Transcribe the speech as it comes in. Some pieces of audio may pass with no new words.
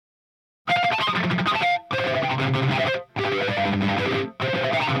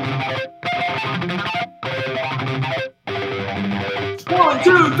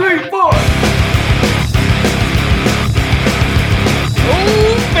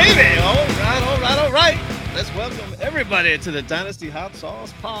Let's welcome everybody to the Dynasty Hot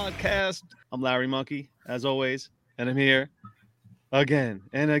Sauce Podcast. I'm Larry Monkey, as always, and I'm here again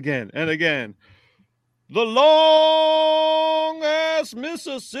and again and again. The long-ass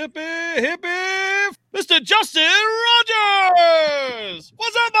Mississippi hippie, Mr. Justin Rogers.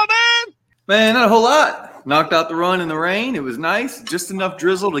 What's up, my man? Man, not a whole lot. Knocked out the run in the rain. It was nice. Just enough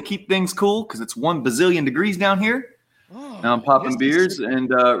drizzle to keep things cool because it's 1 bazillion degrees down here. Now I'm popping beers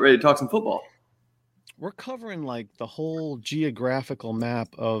and ready to talk some football. We're covering like the whole geographical map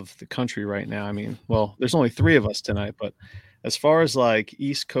of the country right now. I mean, well, there's only 3 of us tonight, but as far as like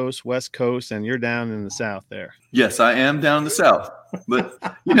East Coast, West Coast, and you're down in the South there. Yes, I am down in the South. But,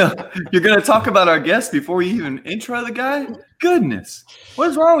 you know, you're going to talk about our guest before we even intro the guy? Goodness.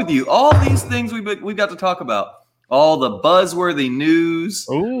 What is wrong with you? All these things we've got to talk about. All the buzzworthy news.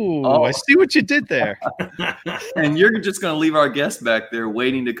 Oh, I see what you did there. And you're just going to leave our guest back there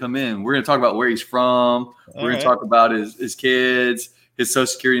waiting to come in. We're going to talk about where he's from. We're going to talk about his kids, his social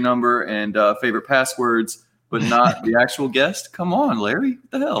security number, and favorite passwords, but not the actual guest. Come on, Larry.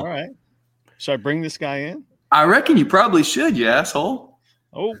 What the hell? All right. Should I bring this guy in? I reckon you probably should, you asshole.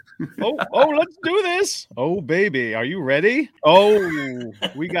 Oh, let's do this. Oh, baby. Are you ready? Oh,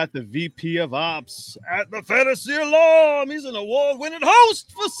 we got the VP of Ops at the Fantasy Alarm. He's an award-winning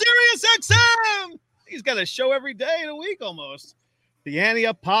host for SiriusXM. He's got a show every day in a week almost. The Ante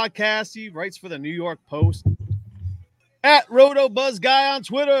Up Podcast. He writes for the New York Post. At Roto Buzz Guy on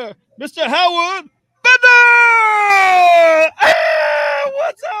Twitter, Mr. Howard Bender! Ah,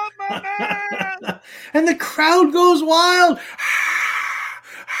 what's up, my man? And the crowd goes wild.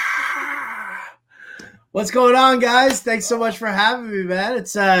 What's going on, guys? Thanks so much for having me, man.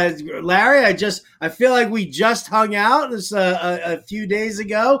 It's Larry. I feel like we just hung out this a few days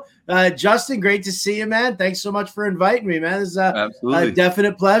ago. Justin, great to see you, man. Thanks so much for inviting me, man. It's a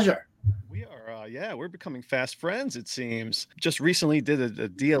definite pleasure. We are, we're becoming fast friends, it seems. Just recently did a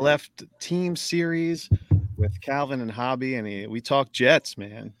DLF team series with Calvin and Hobby, and we talked Jets,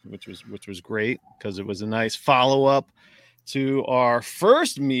 man, which was great because it was a nice follow-up to our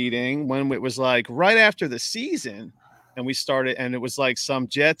first meeting when it was like right after the season, and we started, and it was like some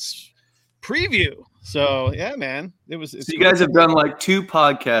Jets preview. So yeah, man, so you guys have done like 2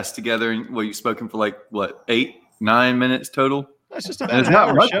 podcasts together, and you've spoken for like what 8-9 minutes total. That's just about. There's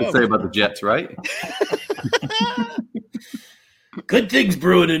not much to say about the Jets, right? Good things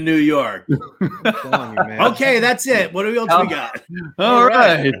brewing in New York. Okay, that's it. What else we got? All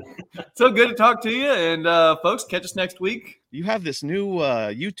right. So good to talk to you. And folks, catch us next week. You have this new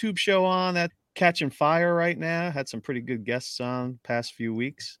YouTube show on that catching fire right now. Had some pretty good guests on past few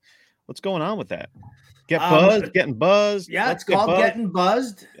weeks. What's going on with that? Getting buzzed. Yeah, it's called Getting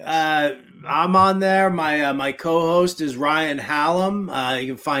Buzzed. Yes. I'm on there. My co-host is Ryan Hallam. You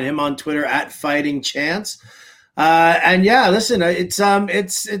can find him on Twitter at Fighting Chance. And yeah, listen, it's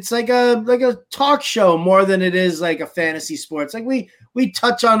like a talk show more than it is like a fantasy sports. Like we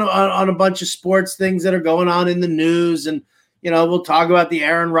touch on a bunch of sports things that are going on in the news, and we'll talk about the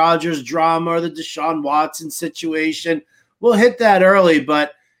Aaron Rodgers drama or the Deshaun Watson situation. We'll hit that early,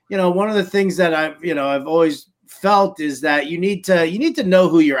 but one of the things that I've always felt is that you need to know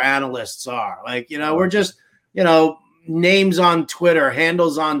who your analysts are. Like, we're just names on Twitter,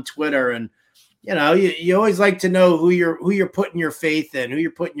 handles on Twitter, and you always like to know who you're putting your faith in, who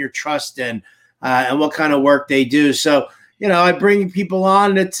you're putting your trust in, and what kind of work they do. So, I bring people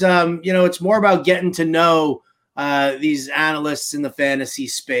on. It's it's more about getting to know these analysts in the fantasy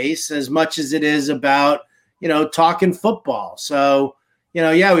space as much as it is about talking football. So,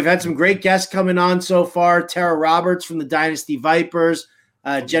 we've had some great guests coming on so far. Tara Roberts from the Dynasty Vipers,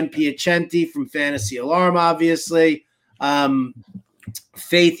 Jen Piacenti from Fantasy Alarm, obviously.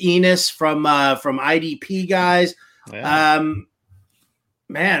 Faith Enos from IDP guys. Yeah.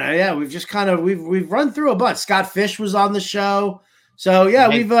 We've just we've run through a bunch. Scott Fish was on the show. So yeah,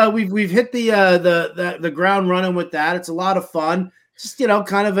 we've hit the ground running with that. It's a lot of fun. Just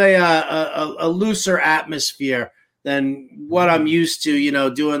kind of a looser atmosphere than what I'm used to,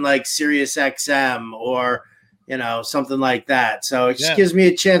 doing like Sirius XM or something like that. So it just gives me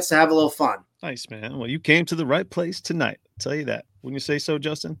a chance to have a little fun. Nice, man. Well, you came to the right place tonight. I'll tell you that. Wouldn't you say so,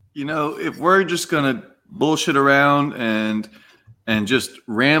 Justin? If we're just gonna bullshit around and just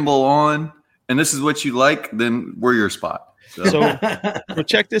ramble on, and this is what you like, then we're your spot. So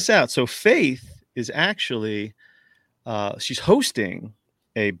check this out. So Faith is actually she's hosting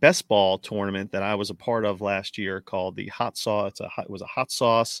a best ball tournament that I was a part of last year called the Hot Sauce. It was a hot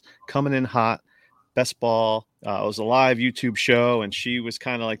sauce coming in hot best ball. It was a live YouTube show, and she was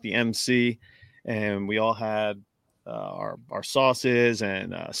kind of like the MC, and we all had our sauces,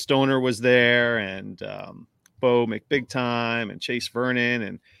 and Stoner was there, and Bo McBigtime and Chase Vernon.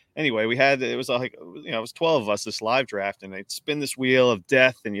 And anyway, it was 12 of us, this live draft, and they'd spin this wheel of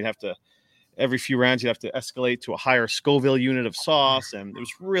death, and you'd have to, every few rounds, you'd have to escalate to a higher Scoville unit of sauce. And it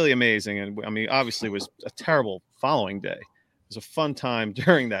was really amazing. And I mean, obviously it was a terrible following day. It was a fun time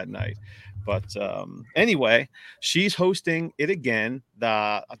during that night. But anyway, she's hosting it again.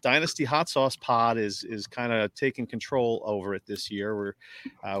 The Dynasty Hot Sauce Pod is kind of taking control over it this year. We're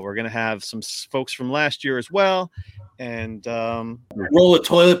going to have some folks from last year as well. And roll of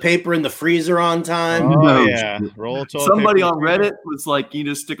toilet paper in the freezer on time. Oh, yeah. Roll of toilet Somebody paper. on Reddit was like, you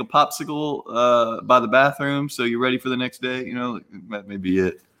just stick a popsicle by the bathroom so you're ready for the next day. You know, that may be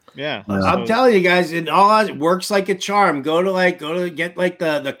it. Yeah. I'm telling you guys, it works like a charm. Go to get like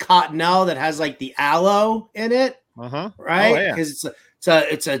the Cottonelle that has like the aloe in it. Right? Because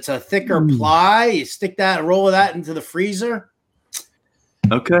it's a thicker ply. You stick that, roll of that into the freezer.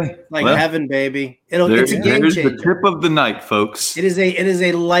 Okay. Like heaven, baby. It's a game changer. The tip of the night, folks. It is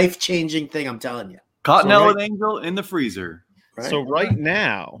a life-changing thing, I'm telling you. Cottonelle and Angel in the freezer. Right? So right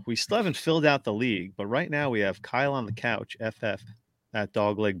now, we still haven't filled out the league, but right now we have Kyle on the couch, FF at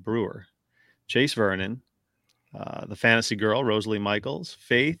Dogleg Brewer, Chase Vernon, the Fantasy Girl, Rosalie Michaels,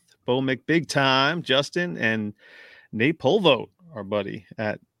 Faith, Bo McBigtime, Justin, and Nate Polvote, our buddy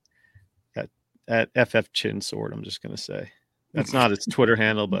at FF Chin Sword. I'm just gonna say that's not his Twitter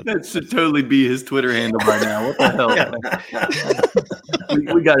handle, but that should totally be his Twitter handle by now. What the hell?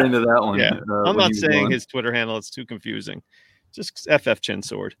 we got into that one. Yeah, I'm not saying his Twitter handle. It's too confusing. Just FF Chin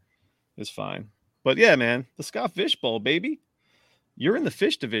Sword is fine. But yeah, man, the Scott Fish Bowl, baby. You're in the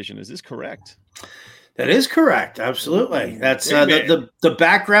fish division. Is this correct? That is correct. Absolutely. That's the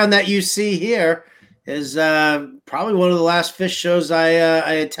background that you see here is probably one of the last fish shows I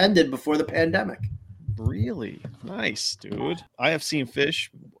attended before the pandemic. Really? Nice, dude. I have seen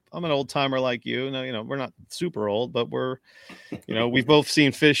fish. I'm an old timer like you. Now, we're not super old, but we've both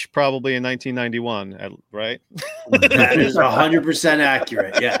seen fish probably in 1991, right? That is 100%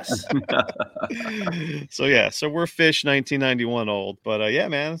 accurate. Yes. So we're fish 1991 old, but yeah,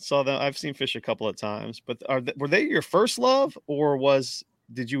 man, saw them. I've seen fish a couple of times, but were they your first love, or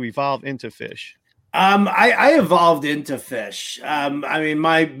did you evolve into fish? I evolved into fish. I mean,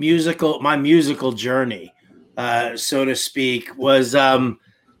 my musical journey, so to speak, was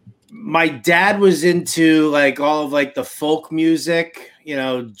my dad was into like all of like the folk music,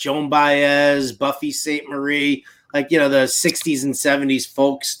 Joan Baez, Buffy St. Marie, like, the 60s and 70s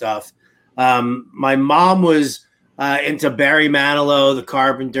folk stuff. My mom was into Barry Manilow, the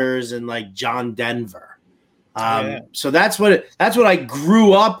Carpenters, and like John Denver. So that's what I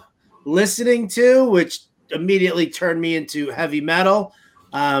grew up listening to, which immediately turned me into heavy metal.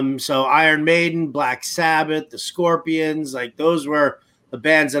 So Iron Maiden, Black Sabbath, the Scorpions, like those were the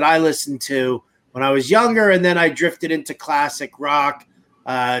bands that I listened to when I was younger. And then I drifted into classic rock,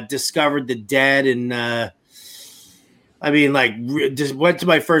 discovered the Dead. And just went to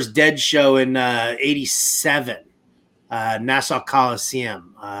my first Dead show in 87, Nassau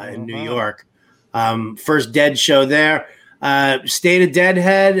Coliseum in New York. First Dead show there, stayed a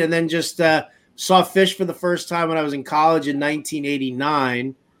Deadhead, and then just saw Fish for the first time when I was in college in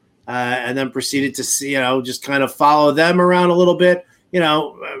 1989. And then proceeded to see, just kind of follow them around a little bit.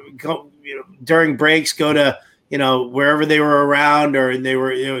 During breaks, go to, wherever they were around, or they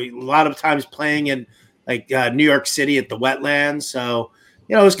were, a lot of times playing in like New York City at the Wetlands. So,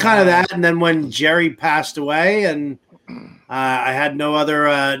 it was kind of that. And then when Jerry passed away and I had no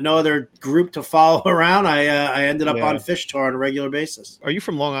other group to follow around, I ended up on Fish Tour on a regular basis. Are you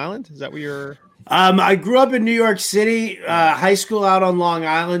from Long Island? Is that where you're? I grew up in New York City, high school out on Long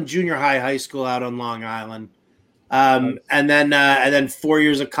Island, junior high school out on Long Island. And then 4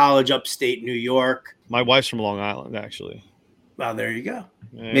 years of college upstate New York. My wife's from Long Island, actually. Well, there you go.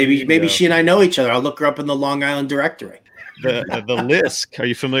 Maybe she and I know each other. I'll look her up in the Long Island directory. The Lisk. Are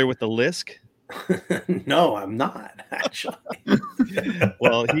you familiar with the Lisk? No, I'm not, actually.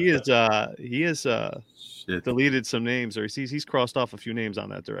 Well, he is deleted some names, or he's crossed off a few names on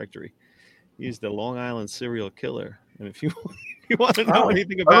that directory. He's the Long Island serial killer. And if you want to know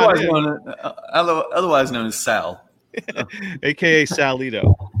anything about him, otherwise known as Sal, aka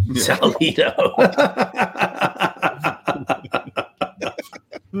Salito. Salito.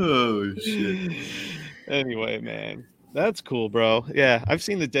 Oh shit. Anyway, man, that's cool, bro. Yeah, I've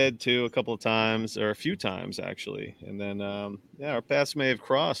seen the Dead too a couple of times, or a few times actually. And then our paths may have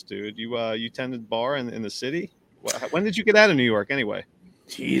crossed, dude. You tended bar in the city. When did you get out of New York anyway?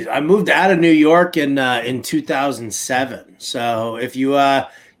 Jeez, I moved out of New York in 2007. So if you,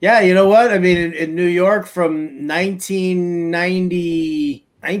 you know what? I mean, in New York from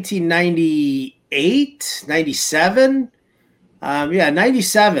 1998 98, 97.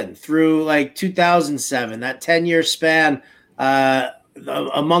 97 through like 2007, that 10-year span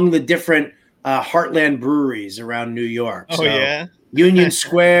among the different Heartland breweries around New York. Oh, yeah. Union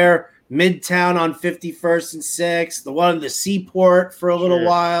Square, Midtown on 51st and 6th, the one in the Seaport for a little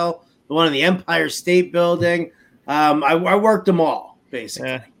while, the one in the Empire State Building. I worked them all, basically.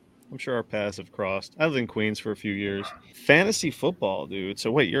 Yeah, I'm sure our paths have crossed. I lived in Queens for a few years. Fantasy football, dude.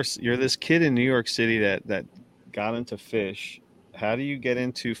 So wait, you're this kid in New York City that got into fish. How do you get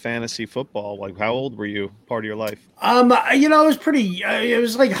into fantasy football? Like, how old were you? Part of your life? It was pretty. It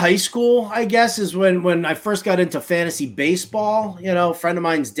was like high school, I guess, is when I first got into fantasy baseball. A friend of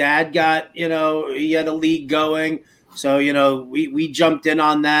mine's dad got, he had a league going, so we jumped in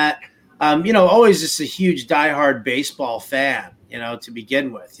on that. Always just a huge diehard baseball fan. To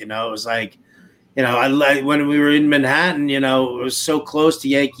begin with, it was like, I like when we were in Manhattan. It was so close to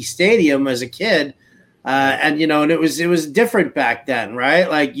Yankee Stadium as a kid. And it was different back then, right?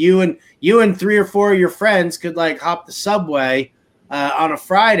 Like you and 3 or 4 of your friends could like hop the subway on a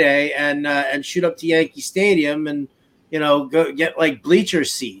Friday and shoot up to Yankee Stadium and go get like bleacher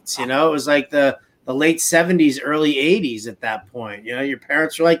seats. It was like the late 70s, early 80s at that point. Your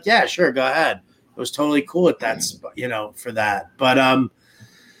parents were like, yeah, sure, go ahead. It was totally cool at that, for that. But I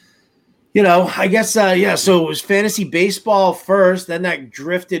guess, so it was fantasy baseball first, then that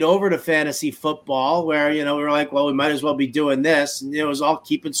drifted over to fantasy football where, we were like, well, we might as well be doing this. And it was all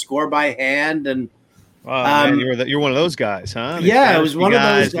keeping score by hand. And man, you're one of those guys, huh? Yeah, it was one of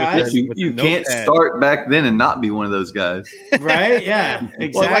those guys. You can't start back then and not be one of those guys. Right? Yeah,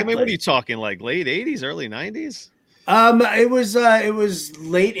 exactly. Well, what are you talking, like late 80s, early 90s? It was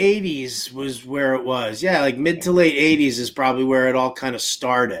late 80s was where it was. Yeah, like mid to late 80s is probably where it all kind of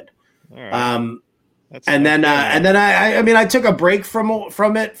started. All right. Then I took a break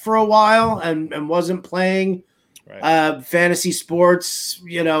from it for a while and wasn't playing fantasy sports,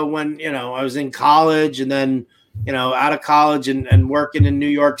 when, I was in college and then, out of college and working in New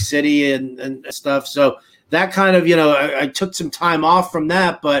York City and stuff. So that kind of, I took some time off from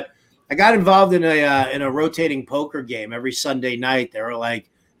that, but I got involved in a rotating poker game every Sunday night. There were like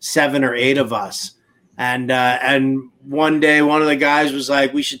 7 or 8 of us. And one day, one of the guys was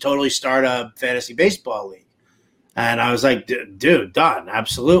like, we should totally start a fantasy baseball league. And I was like, dude, done.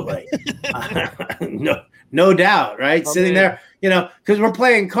 Absolutely. No doubt. Right. Okay. Sitting there, because we're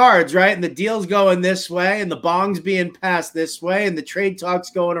playing cards, right. And the deal's going this way and the bong's being passed this way and the trade talk's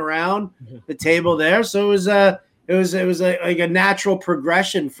going around the table there. So it was like a natural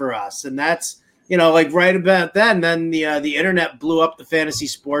progression for us. And that's, like right about then the internet blew up the fantasy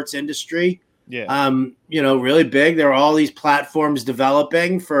sports industry. Yeah. Really big. There are all these platforms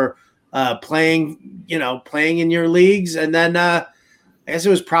developing for playing in your leagues. And then I guess it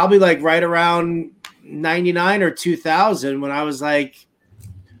was probably like right around 99 or 2000 when I was like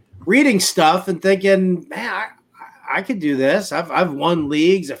reading stuff and thinking, man, I could do this. I've won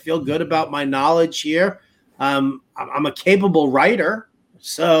leagues. I feel good about my knowledge here. I'm a capable writer.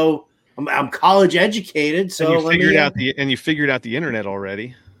 So I'm college educated. So you figured out the internet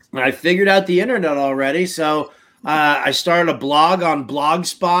already. I figured out the internet already. So I started a blog on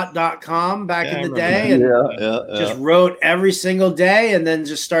blogspot.com back in the day and just wrote every single day and then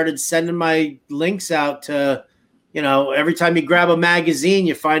just started sending my links out to, every time you grab a magazine,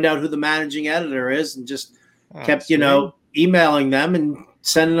 you find out who the managing editor is and just kept, emailing them and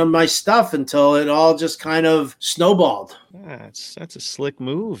sending them my stuff until it all just kind of snowballed. That's a slick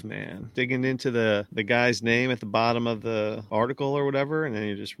move, man. Digging into the guy's name at the bottom of the article or whatever, and then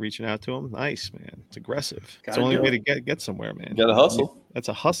you're just reaching out to him. Nice, man. It's aggressive. It's the only way to get somewhere, man. Got to hustle. That's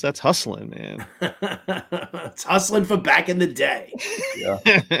a hustle. That's hustling, man. It's hustling for back in the day.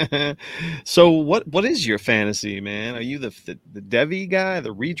 Yeah. So what is your fantasy, man? Are you the Devy guy,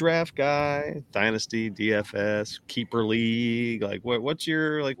 the redraft guy, Dynasty, DFS, Keeper League? Like what's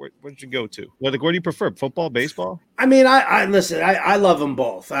your where'd you go to? Where do you prefer? Football, baseball? I mean, I listen. I love them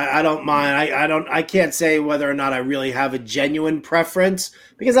both. I don't mind. I can't say whether or not I really have a genuine preference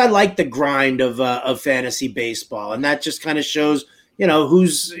because I like the grind of fantasy baseball, and that just kind of shows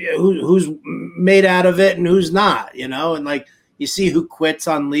who's made out of it and who's not. And like you see who quits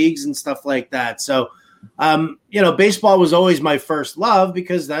on leagues and stuff like that. So, baseball was always my first love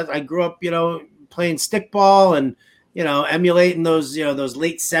because I grew up playing stickball and emulating those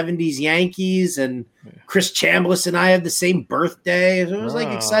late 70s Yankees and Chris Chambliss and I had the same birthday. It was like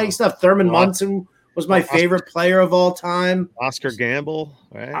exciting stuff. Thurman Munson was my favorite player of all time. Oscar Gamble,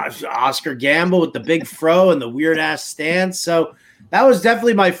 right? Oscar Gamble with the big fro and the weird ass stance. So that was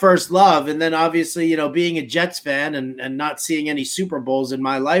definitely my first love. And then obviously, being a Jets fan and not seeing any Super Bowls in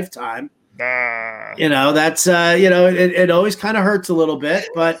my lifetime, That's it always kind of hurts a little bit,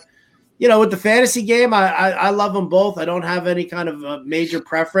 but with the fantasy game, I love them both. I don't have any kind of major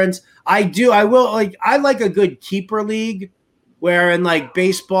preference. I like a good keeper league where in like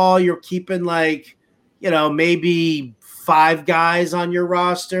baseball, you're keeping like, maybe 5 guys on your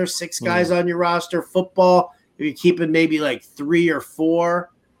roster, 6 guys on your roster. Football, if you're keeping maybe like 3 or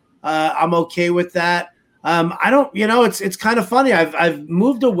 4, I'm okay with that. I don't, it's kind of funny. I've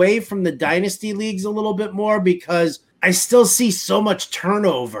moved away from the dynasty leagues a little bit more because I still see so much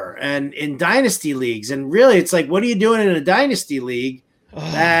turnover and in dynasty leagues. And really, it's like, what are you doing in a dynasty league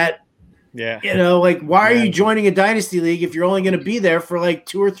that, why are you joining a dynasty league if you're only going to be there for like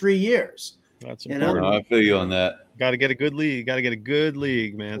 2 or 3 years? That's important. I feel you on that. Got to get a good league. Got to get a good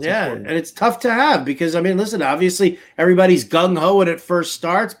league, man. It's important. And it's tough to have because, listen, obviously everybody's gung-ho when it first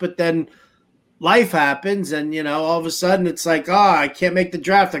starts, but then life happens and, all of a sudden it's like, I can't make the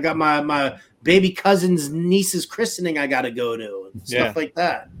draft. I got my baby cousin's niece's christening I got to go to and stuff like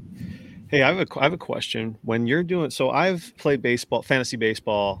that. Hey, I have a question. When you're doing, so I've played fantasy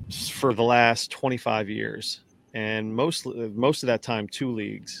baseball for the last 25 years and most of that time, 2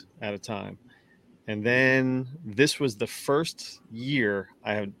 leagues at a time. And then this was the first year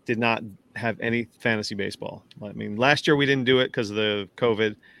I did not have any fantasy baseball. Last year we didn't do it because of the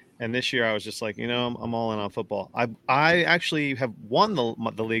COVID. And this year I was just like, I'm all in on football. I actually have won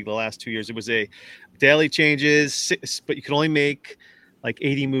the league the last 2 years. It was a daily changes, but you can only make like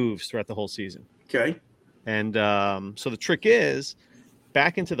 80 moves throughout the whole season. Okay. And so the trick is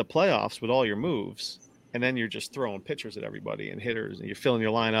back into the playoffs with all your moves, and then you're just throwing pitchers at everybody and hitters, and you're filling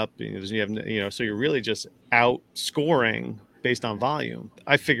your lineup. And you have, so you're really just out scoring based on volume.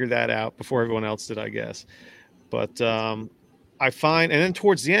 I figured that out before everyone else did, I guess. But I find, and then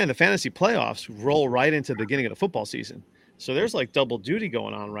towards the end, the fantasy playoffs roll right into the beginning of the football season. So there's like double duty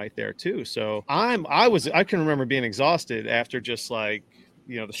going on right there too. So I can remember being exhausted after just like,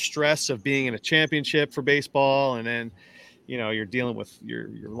 the stress of being in a championship for baseball. And then, you're dealing with your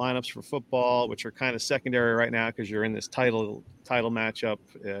lineups for football, which are kind of secondary right now because you're in this title matchup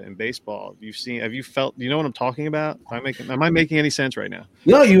in baseball. Have you felt, you know what I'm talking about? Am I making any sense right now?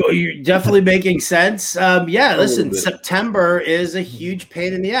 No, you're definitely making sense. Listen, September is a huge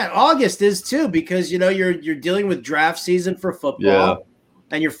pain in the ass. August is too, because, you're dealing with draft season for football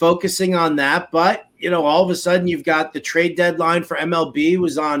and you're focusing on that. But, all of a sudden you've got the trade deadline for MLB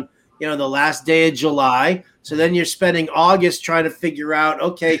was on, the last day of July. So then you're spending August trying to figure out,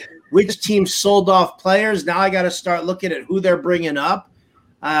 okay, which team sold off players. Now I got to start looking at who they're bringing up.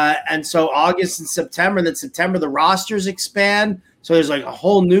 And so August and September, then September, the rosters expand. So there's like a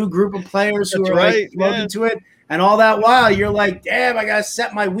whole new group of players who are like plugged into it. And all that while you're like, damn, I got to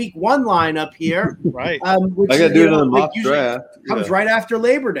set my week 1 lineup here. Right. Which I got to do another mock draft. Comes right after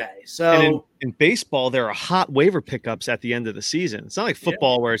Labor Day. So and in baseball, there are hot waiver pickups at the end of the season. It's not like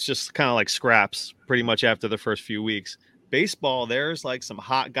football where it's just kind of like scraps pretty much after the first few weeks. Baseball, there's like some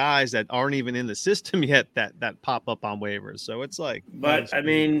hot guys that aren't even in the system yet that pop up on waivers. So it's like, but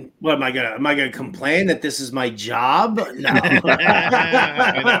what am I gonna complain that this is my job? No.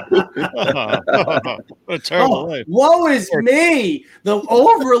 What a terrible life. Woe is me. The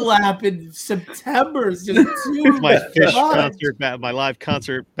overlap in September is just too my Fish much. concert, my live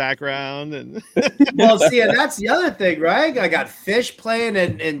concert background, and well, see, and that's the other thing, right? I got Fish playing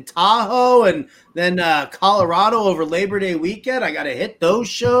in Tahoe, and then Colorado over Labor Day weekend. I got to hit those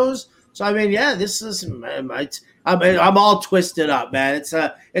shows. So this is I'm all twisted up, man. It's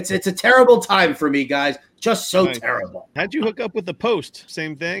a terrible time for me, guys. Just so terrible. How'd you hook up with the Post?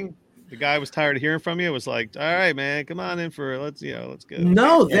 Same thing. The guy was tired of hearing from you. It was like, all right, man, come on in for let's go.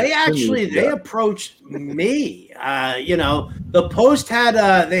 No, they approached me. The Post had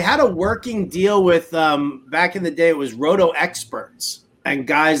a working deal with back in the day. It was Roto Experts. And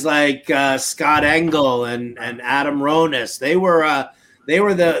guys like Scott Engel and Adam Ronis, they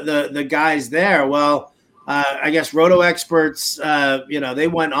were the guys there. Well, I guess Roto Experts, they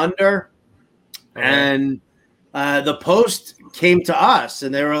went under, and the Post came to us,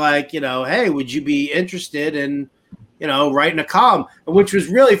 and they were like, hey, would you be interested in, writing a column? Which was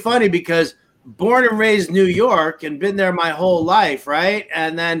really funny because born and raised New York and been there my whole life, right?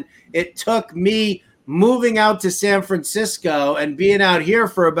 And then it took me moving out to San Francisco and being out here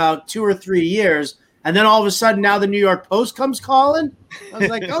for about 2 or 3 years. And then all of a sudden now the New York Post comes calling. I was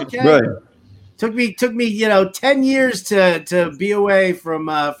like, okay. Right. Took me, 10 years to be away from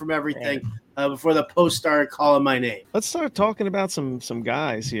everything. before the post started calling my name. Let's start talking about some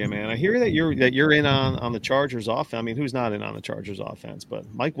guys here, man. I hear that you're in on the Chargers offense. I mean, who's not in on the Chargers offense? But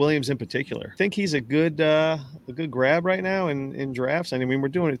Mike Williams in particular. I think he's a good grab right now in drafts. I mean, we're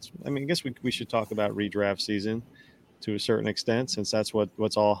doing it. I mean, I guess we should talk about redraft season to a certain extent, since that's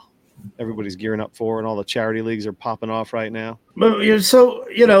what's all everybody's gearing up for, and all the charity leagues are popping off right now. So,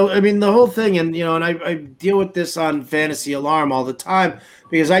 I mean, the whole thing, and, and I deal with this on Fantasy Alarm all the time,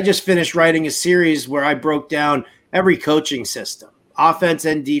 because I just finished writing a series where I broke down every coaching system, offense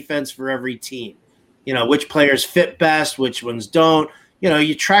and defense for every team, which players fit best, which ones don't.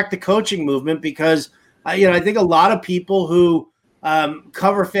 You track the coaching movement, because, I think a lot of people who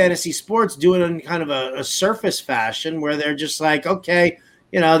cover fantasy sports do it in kind of a surface fashion, where they're just like, okay,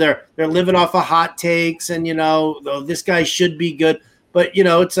 they're living off of hot takes, and, this guy should be good. But,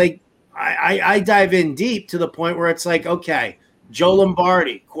 it's like I dive in deep to the point where it's like, okay, Joe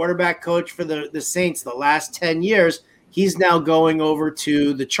Lombardi, quarterback coach for the Saints the last 10 years, he's now going over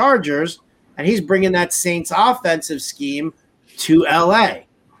to the Chargers, and he's bringing that Saints offensive scheme to L.A.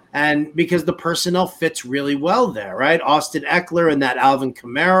 And because the personnel fits really well there, right? Austin Eckler in that Alvin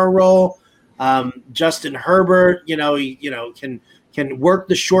Kamara role. Justin Herbert, can work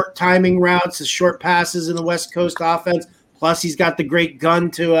the short timing routes, the short passes in the West Coast offense. Plus, he's got the great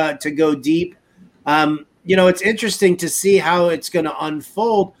gun to go deep. It's interesting to see how it's going to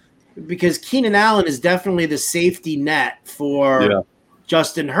unfold, because Keenan Allen is definitely the safety net for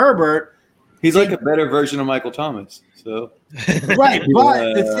Justin Herbert. He's like a better version of Michael Thomas. So right,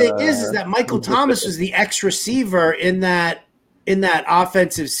 but the thing is that Michael Thomas was the X receiver in that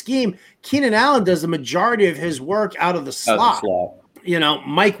offensive scheme. Keenan Allen does the majority of his work out of the slot.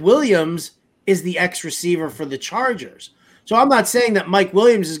 Mike Williams is the X receiver for the Chargers. So I'm not saying that Mike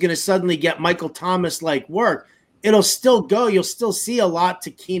Williams is going to suddenly get Michael Thomas-like work. It'll still go. You'll still see a lot to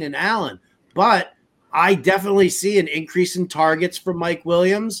Keenan Allen. But I definitely see an increase in targets for Mike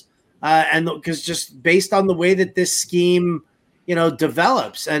Williams, and because just based on the way that this scheme,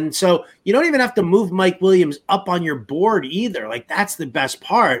 develops. And so you don't even have to move Mike Williams up on your board either. Like, that's the best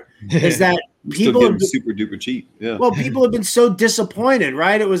part, is that people have been super duper cheap. Yeah. Well, people have been so disappointed,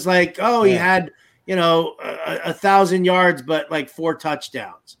 right? It was like, he had, 1,000 yards, but like 4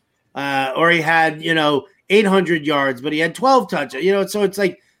 touchdowns, or he had, 800 yards, but he had 12 touchdowns, so it's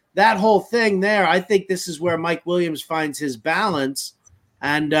like that whole thing there. I think this is where Mike Williams finds his balance.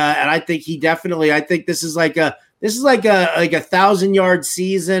 And I think this is like a 1,000-yard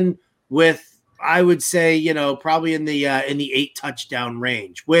season with, I would say, probably in the 8 touchdown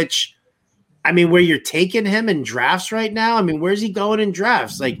range, which, I mean, where you're taking him in drafts right now, I mean, where's he going in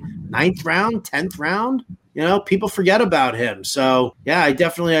drafts? Like 9th round, 10th round? People forget about him. So, yeah, I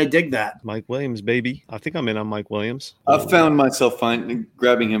dig that. Mike Williams, baby. I think I'm in on Mike Williams. I've found myself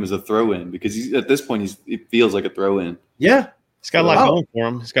grabbing him as a throw-in, because at this point, it feels like a throw-in. Yeah. He's got a lot going for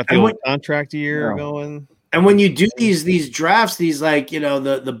him. He's got the old contract year going. And when you do these drafts, these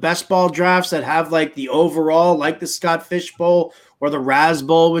the best ball drafts that have like the overall, like the Scott Fish Bowl or the Raz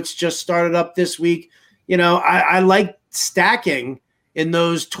Bowl, which just started up this week, I like stacking in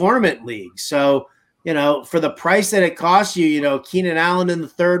those tournament leagues. So, for the price that it costs you, Keenan Allen in the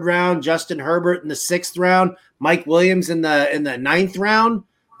 3rd round, Justin Herbert in the 6th round, Mike Williams in the 9th round.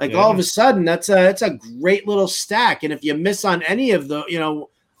 All of a sudden, that's a great little stack. And if you miss on any of the,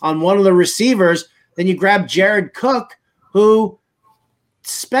 on one of the receivers, then you grab Jared Cook, who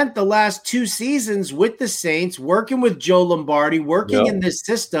spent the last 2 seasons with the Saints, working with Joe Lombardi, working in this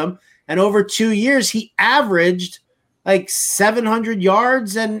system. And over 2 years, he averaged like 700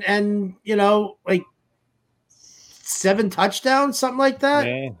 yards and 7 touchdowns, something like that.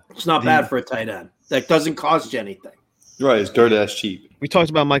 Yeah. It's not bad for a tight end. That doesn't cost you anything. Right, it's dirt ass cheap. We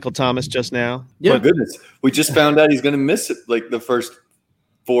talked about Michael Thomas just now. Yeah, goodness, we just found out he's going to miss it like the first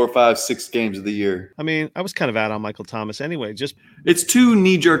 4, 5, 6 games of the year. I mean, I was kind of out on Michael Thomas anyway. It's too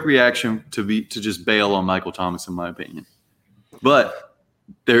knee-jerk reaction to just bail on Michael Thomas, in my opinion. But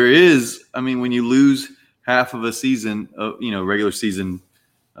there is, I mean, when you lose half of a season, regular season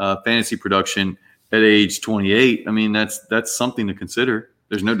fantasy production at age 28, I mean, that's something to consider.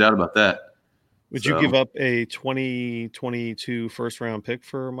 There's no doubt about that. Would you give up a 2022 first-round pick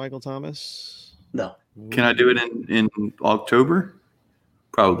for Michael Thomas? No. Can I do it in October?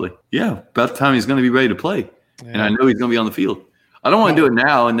 Probably. Yeah, about the time he's going to be ready to play. Yeah. And I know he's going to be on the field. I don't want to do it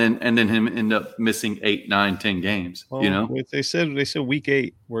now and then him end up missing 8, 9, 10 games, Well, They said week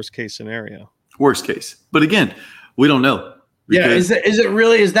 8, worst case scenario. Worst case. But again, we don't know. Yeah, is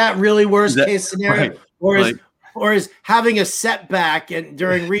that really worst case scenario? Right. Or is having a setback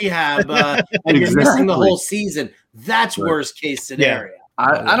during rehab and you're missing the whole season, that's worst case scenario. Yeah.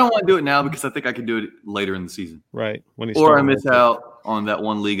 I don't want to do it now because I think I could do it later in the season. Right. Or I miss out on that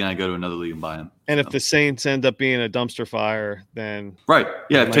one league and I go to another league and buy him. And if the Saints end up being a dumpster fire, then right.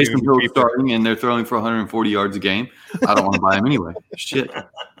 Yeah, if Taysom Hill is starting and they're throwing for 140 yards a game, I don't want to buy him anyway. Shit.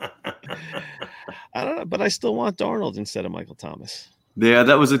 I don't know, but I still want Darnold instead of Michael Thomas. Yeah,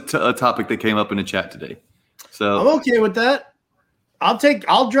 that was a topic that came up in the chat today. So I'm okay with that.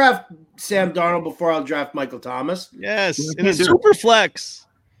 I'll draft Sam Darnold before I'll draft Michael Thomas. Yes, in a super flex.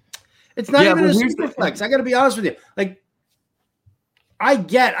 It's not even a super flex. I got to be honest with you. Like,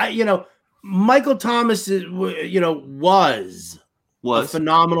 Michael Thomas was a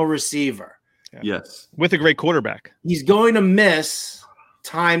phenomenal receiver. Yeah. Yes, with a great quarterback. He's going to miss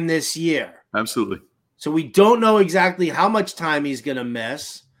time this year. Absolutely. So we don't know exactly how much time he's going to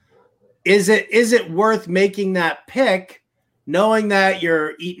miss. Is it worth making that pick, knowing that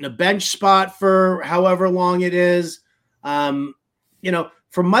you're eating a bench spot for however long it is?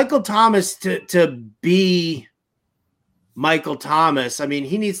 For Michael Thomas to be Michael Thomas, I mean,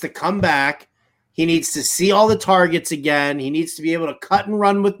 he needs to come back. He needs to see all the targets again. He needs to be able to cut and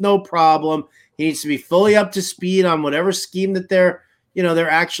run with no problem. He needs to be fully up to speed on whatever scheme that they're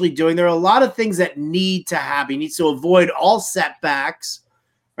actually doing. There are a lot of things that need to happen. He needs to avoid all setbacks,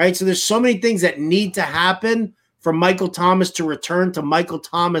 right? So there's so many things that need to happen for Michael Thomas to return to Michael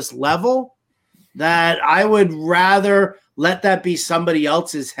Thomas level that I would rather let that be somebody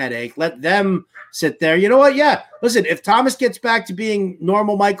else's headache. Let them sit there. You know what? Yeah. Listen, if Thomas gets back to being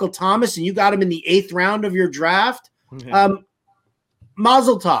normal Michael Thomas and you got him in the 8th round of your draft,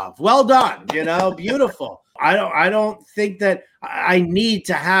 Mazel tov. Well done. Beautiful. I don't think that I need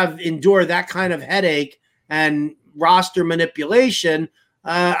to endure that kind of headache and roster manipulation.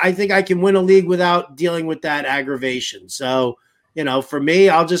 I think I can win a league without dealing with that aggravation. So, for me,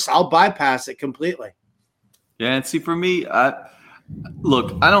 I'll bypass it completely. Yeah, and see, for me, I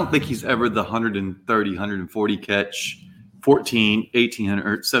don't think he's ever the 130, 140 catch, 14, 1,800, or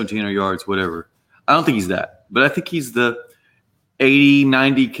 1,700 yards, whatever. I don't think he's that. But I think he's the 80,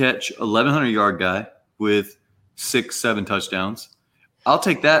 90 catch, 1,100 yard guy with 6, 7 touchdowns. I'll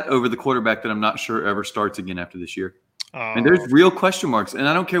take that over the quarterback that I'm not sure ever starts again after this year. And there's real question marks. And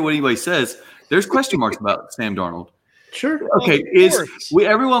I don't care what anybody says. There's question marks about Sam Darnold. Sure. Okay.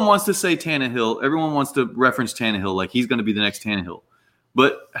 Everyone wants to say Tannehill. Everyone wants to reference Tannehill like he's going to be the next Tannehill.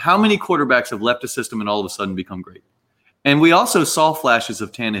 But how many quarterbacks have left a system and all of a sudden become great? And we also saw flashes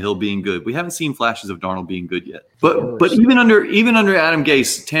of Tannehill being good. We haven't seen flashes of Darnold being good yet. But even under Adam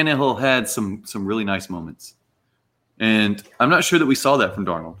Gase, Tannehill had some really nice moments. And I'm not sure that we saw that from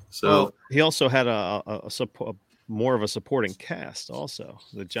Darnold. So he also had more of a supporting cast also.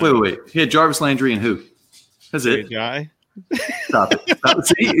 Wait. He had Jarvis Landry and who? That's it. Guy. Stop it.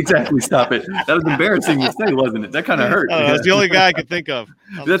 See, exactly. Stop it. That was embarrassing to say, wasn't it? That kind of hurt. That's the only guy I could think of.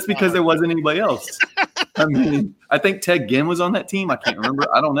 That's because there wasn't anybody else. I mean, I think Ted Ginn was on that team. I can't remember.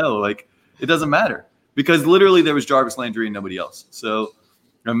 I don't know. Like, it doesn't matter because literally there was Jarvis Landry and nobody else. So,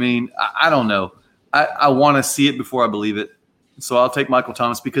 I mean, I don't know. I want to see it before I believe it. So I'll take Michael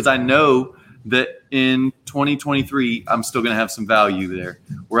Thomas because I know that in 2023, I'm still going to have some value there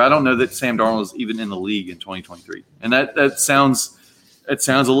where I don't know that Sam Darnold is even in the league in 2023. And that sounds a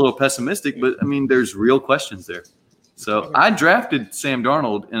little pessimistic, but I mean, there's real questions there. So I drafted Sam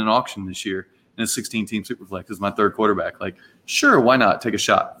Darnold in an auction this year in a 16-team Superflex as my third quarterback. Like, sure, why not take a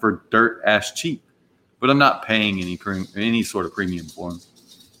shot for dirt ass cheap? But I'm not paying any sort of premium for him.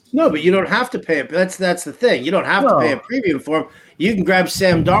 No, but you don't have to pay it. That's the thing. You don't have to pay a premium for him. You can grab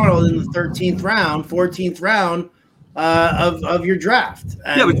Sam Darnold in the 13th round, 14th round of your draft.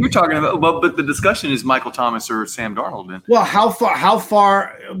 And, but you're talking about but the discussion is Michael Thomas or Sam Darnold. Then. Well, how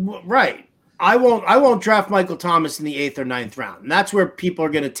far? Right. I won't draft Michael Thomas in the 8th or 9th round. And that's where people are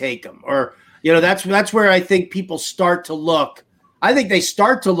going to take him. Or that's where I think people start to look. I think they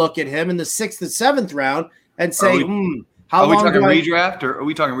start to look at him in the 6th and 7th round and say, Are we talking redraft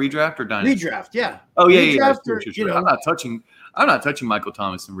or dynasty? Redraft, yeah. Oh yeah. I'm not touching Michael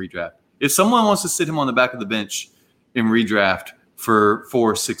Thomas in redraft. If someone wants to sit him on the back of the bench in redraft for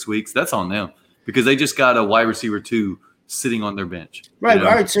 4 or 6 weeks, that's on them because they just got a wide receiver 2 sitting on their bench. Right.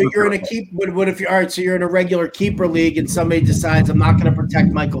 All right. So you're in a keep. What if so you're in a regular keeper league and somebody decides I'm not going to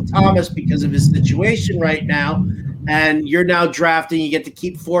protect Michael Thomas because of his situation right now, and you're now drafting. You get to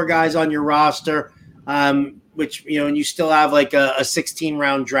keep 4 guys on your roster. Which, and you still have like a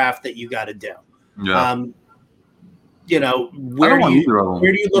 16-round draft that you got to do. Yeah. Where do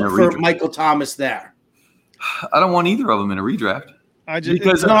you look for Michael Thomas there? I don't want either of them in a redraft. I'm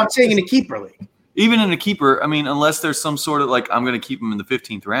saying in a keeper league. Even in a keeper, I mean, unless there's some sort of like I'm going to keep him in the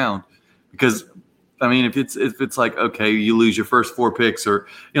 15th round because I mean, if it's like, okay, you lose your first 4 picks, or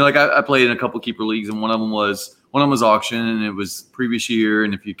like I played in a couple keeper leagues, and one of them was auction, and it was previous year,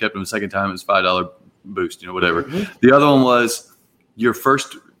 and if you kept them a second time, it was $5 boost, whatever. Mm-hmm. The other one was your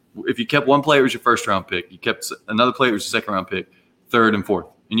first. If you kept one player, it was your first round pick. You kept another player, it was your second round pick, third and fourth,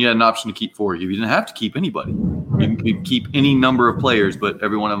 and you had an option to keep 4. You didn't have to keep anybody. You could keep any number of players, but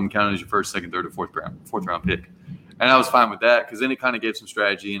every one of them counted as your first, second, third, or fourth round pick. And I was fine with that because then it kind of gave some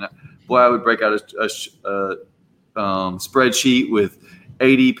strategy. And I would break out a spreadsheet with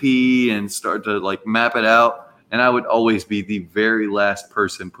ADP and start to like map it out. And I would always be the very last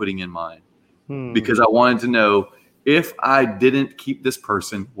person putting in mine because I wanted to know, if I didn't keep this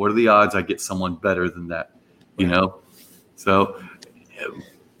person, what are the odds I get someone better than that? So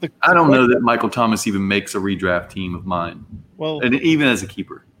I don't know that Michael Thomas even makes a redraft team of mine. Well, and even as a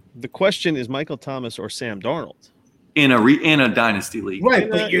keeper, the question is Michael Thomas or Sam Darnold in a dynasty league, right?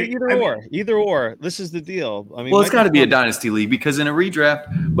 But either or. This is the deal. I mean, well, it's got to be a dynasty league because in a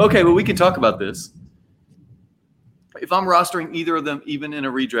redraft. Okay, well, we can talk about this. If I'm rostering either of them, even in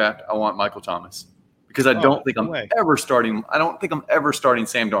a redraft, I want Michael Thomas. Because I don't think I'm ever starting. I don't think I'm ever starting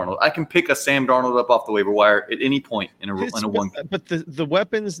Sam Darnold. I can pick a Sam Darnold up off the waiver wire at any point in a one. But the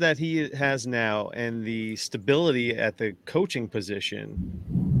weapons that he has now, and the stability at the coaching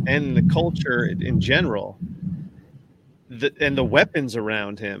position, and the culture in general, and the weapons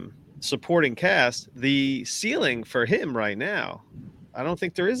around him, supporting cast, the ceiling for him right now, I don't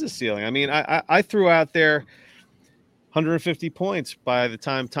think there is a ceiling. I mean, I threw out there 150 points by the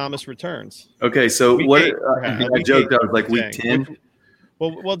time Thomas returns. Okay, so I joked I was like week 10.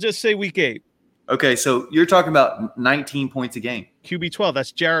 Well, just say week 8. Okay, so you're talking about 19 points a game. QB 12.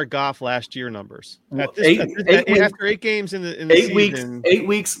 That's Jared Goff last year numbers. After 8 games in the 8 season. 8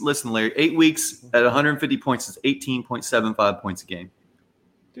 weeks. Listen, Larry. 8 weeks at 150 points is 18.75 points a game.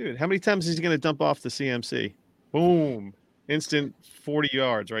 Dude, how many times is he going to dump off the CMC? Boom. Instant 40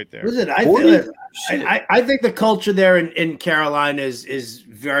 yards right there. Listen, I think the culture there in Carolina is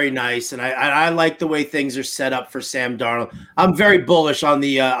very nice, and I like the way things are set up for Sam Darnold. I'm very bullish on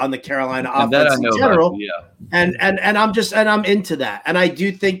the Carolina offense in general, and I'm into that. And I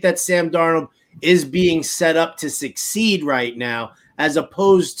do think that Sam Darnold is being set up to succeed right now, as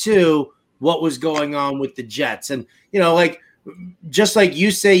opposed to what was going on with the Jets. And just like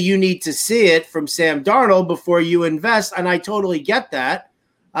you say, you need to see it from Sam Darnold before you invest, and I totally get that.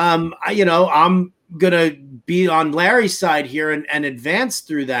 I'm gonna be on Larry's side here and advance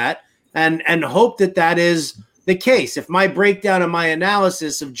through that, and hope that is the case. If my breakdown of my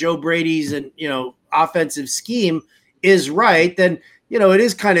analysis of Joe Brady's and offensive scheme is right, then it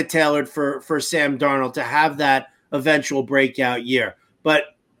is kind of tailored for Sam Darnold to have that eventual breakout year.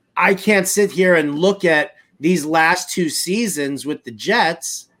 But I can't sit here and look at these last 2 seasons with the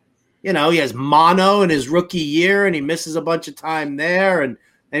Jets. He has mono in his rookie year, and he misses a bunch of time there, and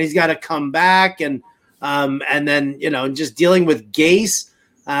he's got to come back, and then just dealing with Gase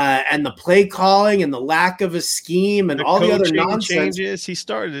and the play calling and the lack of a scheme and all the other nonsense. Changes. He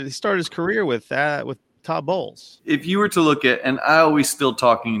started his career with Todd Bowles. If you were to look at, and I always still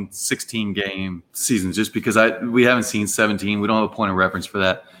talking 16 game seasons, just because we haven't seen 17, we don't have a point of reference for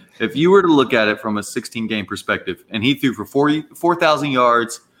that. If you were to look at it from a 16-game perspective, and he threw for 4,000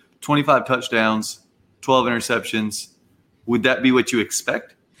 yards, 25 touchdowns, 12 interceptions, would that be what you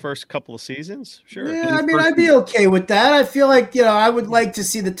expect? First couple of seasons? Sure. Yeah, I mean, I'd be okay with that. I feel like, I would like to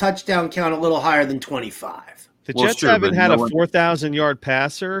see the touchdown count a little higher than 25. The Jets haven't had a 4,000-yard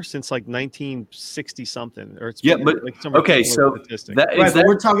passer since like 1960-something. Okay, so but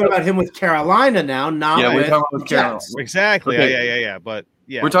we're talking about him with Carolina now, not we're talking with Carolina. Exactly. Okay. Yeah. But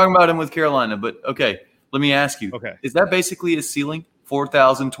yeah, we're talking about him with Carolina. But okay, let me ask you. Okay, is that basically his ceiling?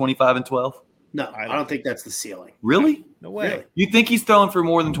 4,000, 25, and 12? No, I don't think that's the ceiling. Really? No way. Really? You think he's throwing for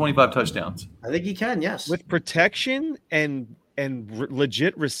more than 25 touchdowns? I think he can. Yes, with protection and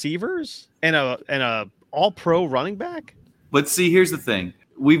legit receivers and a all-pro running back. But see, here's the thing: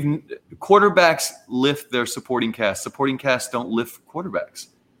 quarterbacks lift their supporting cast. Supporting casts don't lift quarterbacks.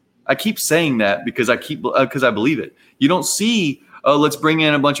 I keep saying that because I believe it. You don't see, let's bring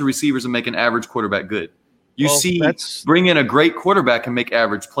in a bunch of receivers and make an average quarterback good. Bring in a great quarterback and make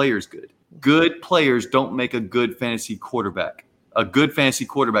average players good. Good players don't make a good fantasy quarterback. A good fantasy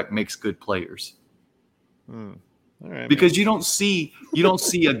quarterback makes good players. All right, because you don't see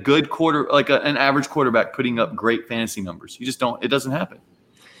a good an average quarterback putting up great fantasy numbers. You just don't. It doesn't happen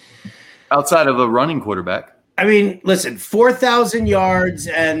outside of a running quarterback. I mean, listen, 4,000 yards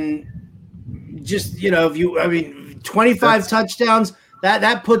and just 25 touchdowns.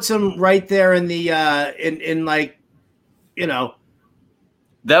 That puts him right there in the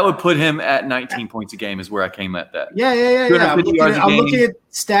That would put him at 19 points a game is where I came at that. Yeah. I'm looking at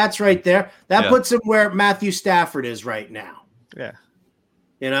stats right there. That puts him where Matthew Stafford is right now. Yeah.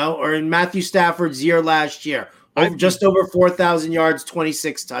 Or in Matthew Stafford's year last year. Just over 4,000 yards,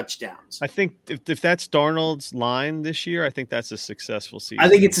 26 touchdowns. I think if that's Darnold's line this year, I think that's a successful season. I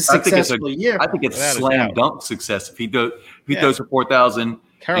think it's a successful year. I think it's slam dunk success if he throws for 4,000.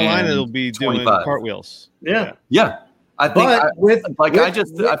 Carolina will be 25. Doing cartwheels. Yeah. I think I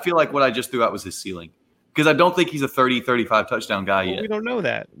feel like what I just threw out was his ceiling. Because I don't think he's a 30, 35 touchdown guy yet. We don't know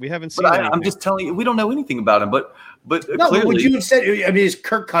that. We haven't seen it. I'm just telling you, we don't know anything about him. But clearly, would you have said, is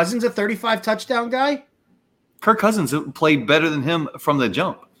Kirk Cousins a 35 touchdown guy? Kirk Cousins played better than him from the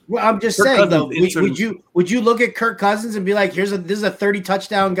jump. Well, I'm just saying, though, would you look at Kirk Cousins and be like, this is a 30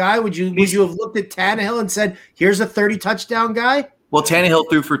 touchdown guy? Would you have looked at Tannehill and said, here's a 30 touchdown guy? Well, Tannehill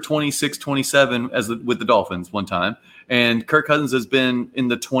threw for 26, 27 with the Dolphins one time. And Kirk Cousins has been in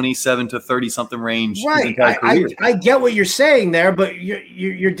the 27 to 30-something range. Right. I get what you're saying there, but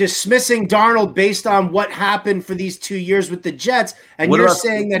you're dismissing Darnold based on what happened for these 2 years with the Jets, and you're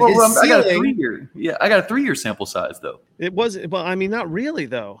saying that his ceiling. I got a 3-year sample size, though. It was – well, I mean, not really,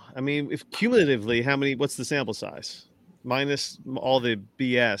 though. I mean, if cumulatively, what's the sample size? Minus all the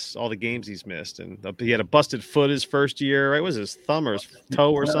BS, all the games he's missed. And he had a busted foot his first year, right? Was his thumb or his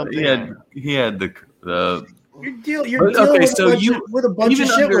toe or something? He had the You're dealing with a bunch of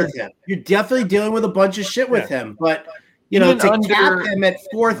shit with him. You're definitely dealing with a bunch of shit with him. But, to cap him at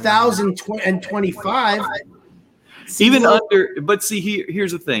 4,025. But see,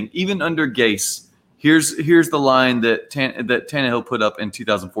 here's the thing. Even under Gase, here's the line that Tannehill put up in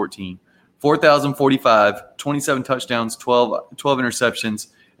 2014. 4,045, 27 touchdowns, 12 interceptions,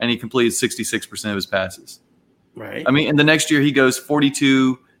 and he completed 66% of his passes. Right. I mean, and the next year he goes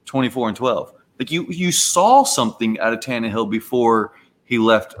 42, 24, and 12. Like you saw something out of Tannehill before he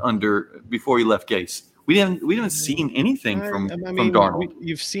left Gase. We haven't seen anything from Darnold.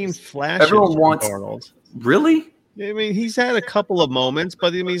 You've seen flashes. Everyone wants Darnold. Really? I mean, he's had a couple of moments,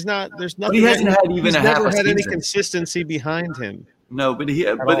 but I mean, he's not. There's nothing. But he hasn't had even a half a season. He's never had any consistency behind him. No, but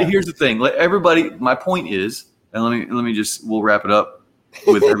here's the thing. Everybody, my point is, and we'll wrap it up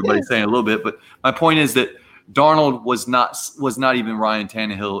with everybody saying a little bit. But my point is that Darnold was not even Ryan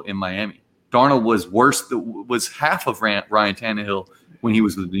Tannehill in Miami. Darnold was half of Ryan Tannehill when he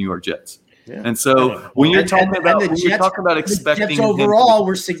was with the New York Jets. Yeah. And so when you're talking about expecting the Jets overall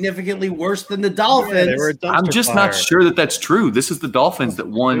were significantly worse than the Dolphins. Yeah, I'm just not sure that that's true. This is the Dolphins that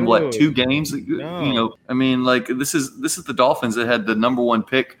won 2 games. No. I mean, like this is the Dolphins that had the number 1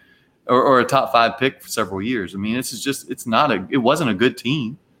 pick or a top 5 pick for several years. I mean, it wasn't a good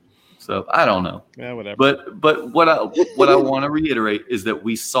team. So I don't know. Yeah, whatever. But what I want to reiterate is that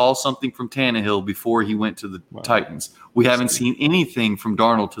we saw something from Tannehill before he went to the Titans. We haven't seen anything from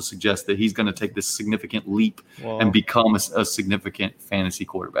Darnold to suggest that he's going to take this significant leap and become a significant fantasy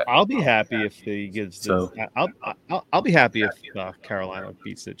quarterback. I'll be happy if he gets. I'll be happy if Carolina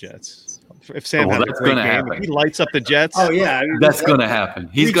beats the Jets. If Sam has a great game, if he lights up the Jets. Oh yeah, that's going to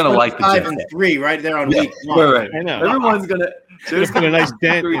happen. He's going to like the Jets. 5-3 right there on week 1. Right. I know. Everyone's going to. There's been a nice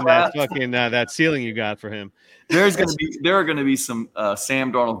dent in that fucking that ceiling you got for him. There are going to be some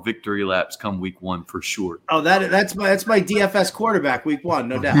Sam Darnold victory laps come week 1 for sure. Oh, that's my DFS quarterback week 1,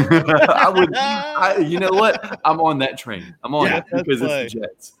 no doubt. You know what? I'm on that train. I'm on it because it's the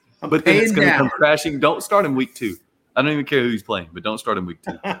Jets. But then it's going to come crashing. Don't start in week 2. I don't even care who he's playing, but don't start in week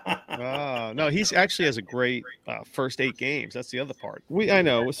 2. No, he's actually has a great first 8 games. That's the other part. I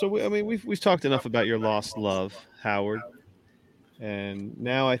know. So we've talked enough about your lost love, Howard. And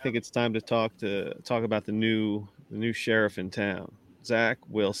now I think it's time to talk about the new sheriff in town, Zach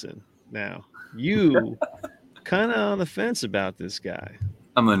Wilson. Now, you kind of on the fence about this guy.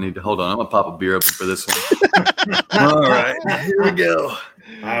 I'm going to need to hold on. I'm going to pop a beer open for this one. All right, here we go.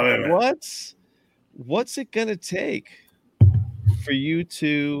 What's it going to take for you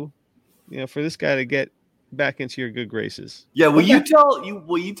to, for this guy to get back into your good graces? Yeah, will you tell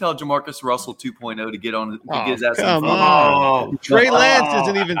Jamarcus Russell 2.0 to get on to get his ass come on. Trey Lance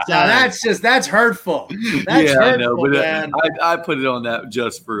isn't even signed. That's hurtful. That's hurtful, I know, but man. I put it on that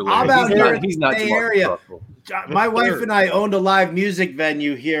just for How about he's not Jamarcus Russell. My wife and I owned a live music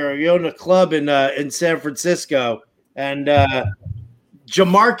venue here. We owned a club in San Francisco, and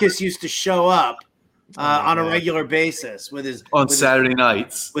Jamarcus used to show up on a regular basis with his Saturday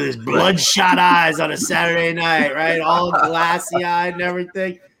nights with his bloodshot eyes on a Saturday night, right? All glassy eyed and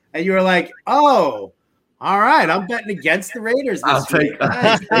everything. And you were like, "Oh, all right, I'm betting against the Raiders this week."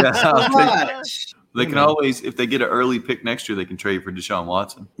 They can always, if they get an early pick next year, they can trade for Deshaun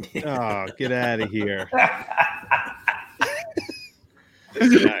Watson. Oh, get out of here!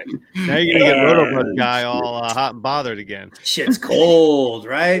 Now you're gonna get Roto guy all hot and bothered again. Shit's cold,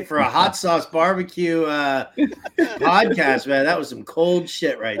 right? For a hot sauce barbecue podcast, man, that was some cold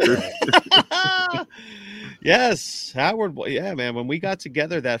shit right there. Yes, Howard. Yeah, man. When we got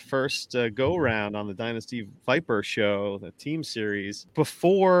together that first go round on the Dynasty Viper show, the team series,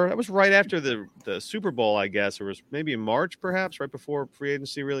 before that was right after the Super Bowl, I guess, or was maybe in March, perhaps, right before free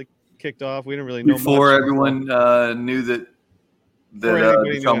agency really kicked off. We didn't really know before much. Everyone knew that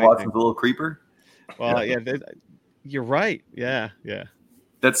Deshaun Watson's a little creeper. Well, yeah, you're right. Yeah.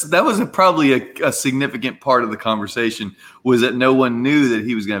 That was probably a significant part of the conversation, was that no one knew that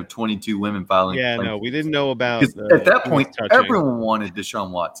he was going to have 22 women filing. Yeah, no, we didn't know about. At that point, everyone wanted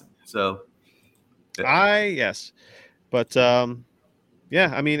Deshaun Watson. So, yes, but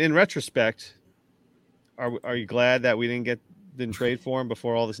yeah, I mean, in retrospect, are you glad that we didn't trade for him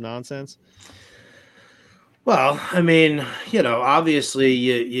before all this nonsense? Well, I mean, obviously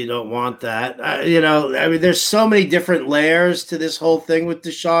you don't want that. I mean, there's so many different layers to this whole thing with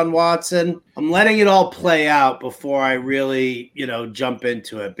Deshaun Watson. I'm letting it all play out before I really, jump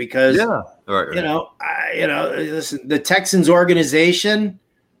into it because, listen, the Texans organization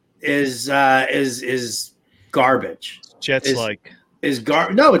is garbage. Jets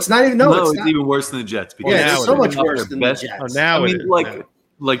No, it's not even. No, it's even worse than the Jets. It's so much worse than the Jets. Oh, now I mean,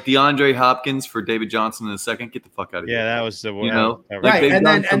 like DeAndre Hopkins for David Johnson in the second. Get the fuck out of here. Yeah, that was the one. Right, and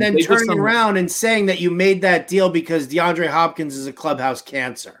then turning around and saying that you made that deal because DeAndre Hopkins is a clubhouse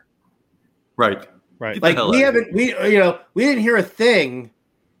cancer. Right. Like we didn't hear a thing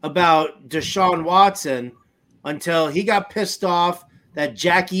about Deshaun Watson until he got pissed off that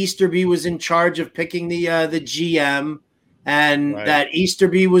Jack Easterby was in charge of picking the GM, and that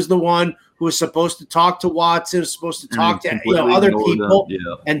Easterby was the one who was supposed to talk to Watson, was supposed to talk to other people,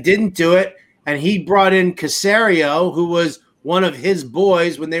 and didn't do it. And he brought in Caserio, who was one of his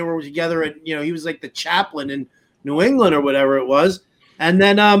boys when they were together at, he was like the chaplain in New England or whatever it was. And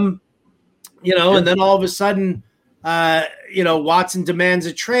then, and then all of a sudden, Watson demands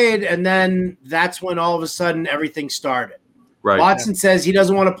a trade. And then that's when all of a sudden everything started. Right. Watson says he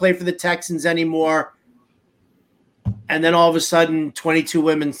doesn't want to play for the Texans anymore. And then all of a sudden, 22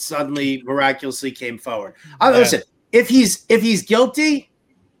 women suddenly miraculously came forward. Listen, if he's guilty,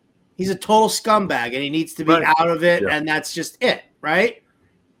 he's a total scumbag, and he needs to be out of it, and that's just it, right?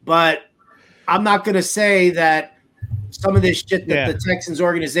 But I'm not going to say that some of this shit that the Texans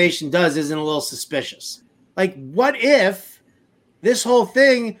organization does isn't a little suspicious. Like, what if this whole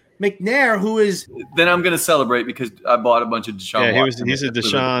thing, McNair, who is – Then I'm going to celebrate because I bought a bunch of Deshaun Watson. He's a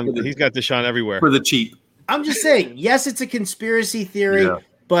Deshaun – he's got Deshaun everywhere. For the cheap. I'm just saying, yes, it's a conspiracy theory,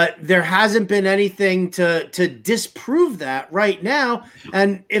 but there hasn't been anything to disprove that right now.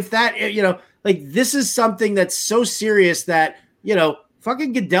 And if that, this is something that's so serious that,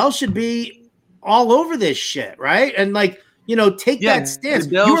 fucking Goodell should be all over this shit, right? And take that stance.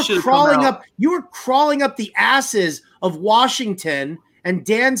 You were crawling up the asses of Washington and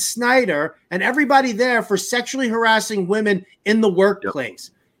Dan Snyder and everybody there for sexually harassing women in the workplace.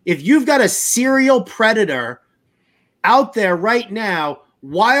 Yep. If you've got a serial predator out there right now,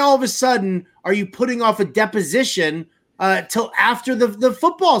 why all of a sudden are you putting off a deposition till after the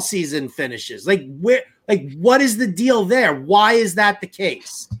football season finishes? What is the deal there? Why is that the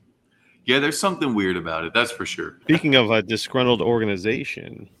case? Yeah, there's something weird about it. That's for sure. Speaking of a disgruntled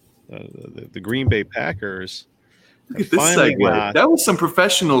organization, the Green Bay Packers. Look at this segue. That was some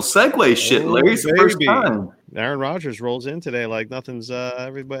professional segue shit, Larry. It's the first time. Aaron Rodgers rolls in today like nothing's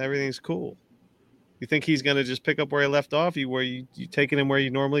everything's cool. You think he's going to just pick up where he left off? You taking him where you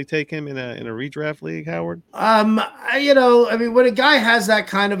normally take him in a redraft league, Howard? When a guy has that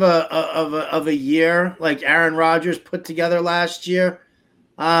kind of a year like Aaron Rodgers put together last year,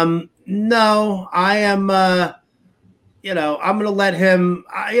 no, I am. I'm going to let him.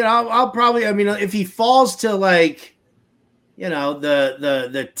 I'll probably. If he falls to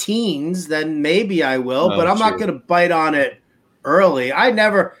the teens, then maybe I will, but I'm not going to bite on it early.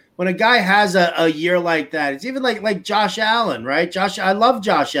 When a guy has a year like that, it's even like Josh Allen, right? I love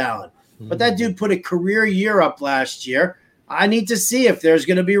Josh Allen, but that dude put a career year up last year. I need to see if there's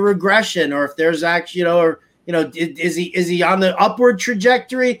going to be regression or if there's actually, is he on the upward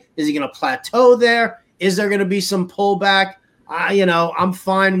trajectory? Is he going to plateau there? Is there going to be some pullback? I'm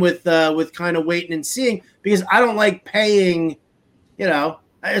fine with kind of waiting and seeing because I don't like paying,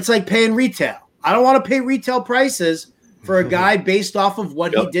 it's like paying retail. I don't want to pay retail prices for a guy based off of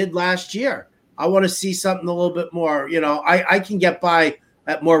what he did last year. I want to see something a little bit more, I can get by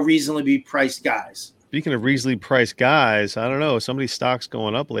at more reasonably priced guys. Speaking of reasonably priced guys, I don't know. Somebody's stock's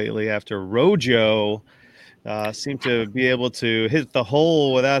going up lately after Rojo seem to be able to hit the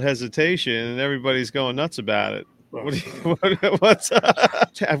hole without hesitation, and everybody's going nuts about it.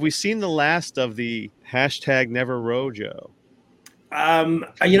 Have we seen the last of the hashtag Never Rojo?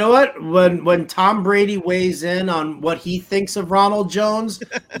 You know what? When Tom Brady weighs in on what he thinks of Ronald Jones,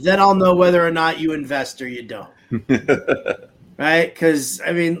 then I'll know whether or not you invest or you don't. Right? Because,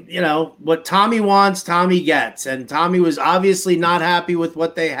 I mean, what Tommy wants, Tommy gets. And Tommy was obviously not happy with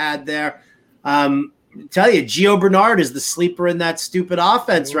what they had there. Tell you, Gio Bernard is the sleeper in that stupid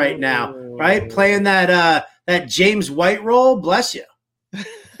offense right now, right? Playing that James White role. Bless you.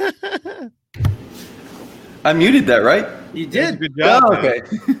 I muted that, right? You did. Good job. Oh, okay.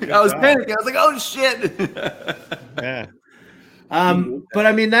 I was panicking. I was like, oh, shit. Yeah. But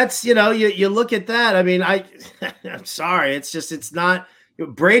I mean, that's, you look at that. I mean, I'm sorry. It's not.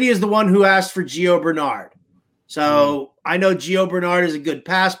 Brady is the one who asked for Gio Bernard. So I know Gio Bernard is a good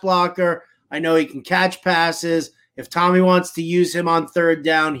pass blocker. I know he can catch passes. If Tommy wants to use him on third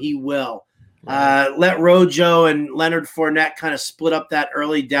down, he will. Let Rojo and Leonard Fournette kind of split up that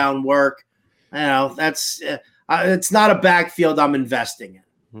early down work. That's it's not a backfield I'm investing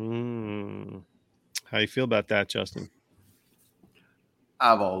in. How you feel about that, Justin?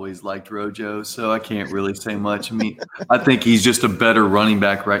 I've always liked Rojo, so I can't really say much. I mean, I think he's just a better running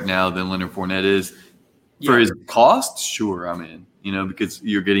back right now than Leonard Fournette is. For his cost, sure, I'm in. Because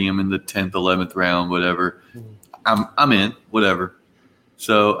you're getting him in the 10th, 11th round, whatever. I'm in, whatever.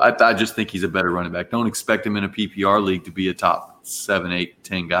 So I just think he's a better running back. Don't expect him in a PPR league to be a top 7, 8,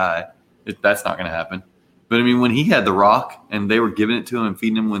 10 guy. That's not going to happen. But, I mean, when he had the rock and they were giving it to him and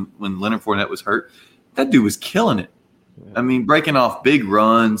feeding him when Leonard Fournette was hurt, that dude was killing it. I mean, breaking off big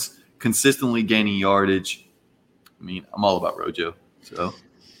runs, consistently gaining yardage. I mean, I'm all about Rojo. So,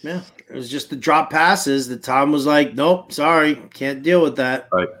 yeah, it was just the drop passes that Tom was like, nope, sorry, can't deal with that.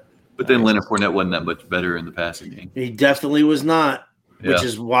 Right. But then Leonard Fournette wasn't that much better in the passing game. He definitely was not, which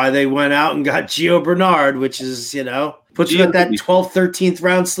is why they went out and got Gio Bernard, which is, puts you at that 12th, 13th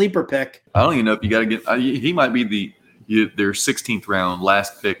round sleeper pick. I don't even know if you got to get he might be their 16th round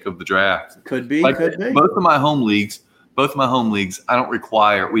last pick of the draft. Could be. Both of my home leagues, I don't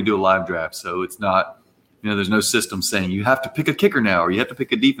require – we do a live draft, so it's not – there's no system saying you have to pick a kicker now or you have to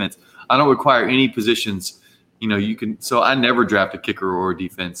pick a defense. I don't require any positions. You can – so I never draft a kicker or a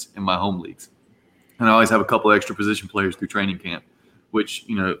defense in my home leagues. And I always have a couple extra position players through training camp, which,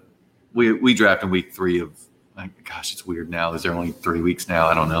 we draft in week 3 of – gosh, it's weird now. Is there only 3 weeks now?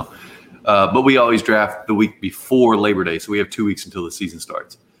 I don't know. But we always draft the week before Labor Day, so we have 2 weeks until the season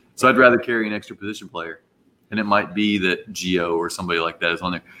starts. So I'd rather carry an extra position player. And it might be that Gio or somebody like that is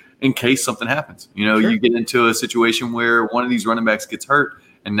on there in case something happens. Sure. You get into a situation where one of these running backs gets hurt,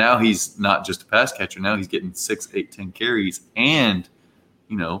 and now he's not just a pass catcher. Now he's getting 6, 8, 10 carries and,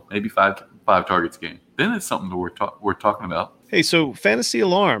 maybe five targets a game. Then it's something that we're talking about. Hey, so Fantasy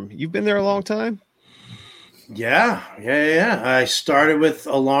Alarm, you've been there a long time? Yeah. I started with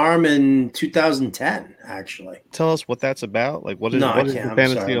Alarm in 2010, actually. Tell us what that's about. Like, what is the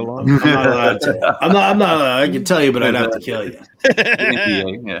Fantasy Alarm? I'm not allowed to. I'm not allowed. I can tell you, but I'd have to kill you.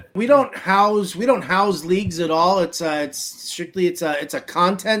 Yeah. We don't house leagues at all. It's strictly it's a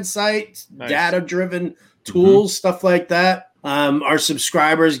content site, nice. Data-driven tools, stuff like that. Our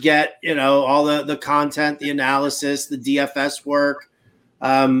subscribers get all the content, the analysis, the DFS work.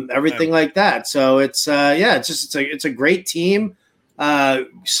 Everything like that. So it's a great team,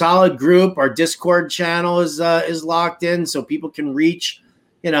 solid group. Our Discord channel is locked in, so people can reach,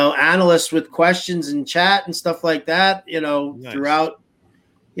 analysts with questions and chat and stuff like that, nice. Throughout,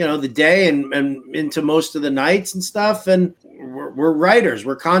 the day and into most of the nights and stuff. And we're writers,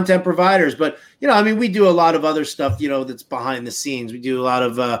 we're content providers, but we do a lot of other stuff, that's behind the scenes. We do a lot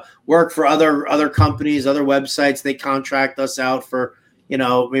of work for other companies, other websites. They contract us out for.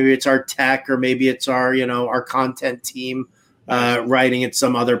 Maybe it's our tech or maybe it's our, our content team writing at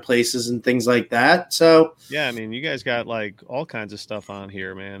some other places and things like that. So, yeah, you guys got like all kinds of stuff on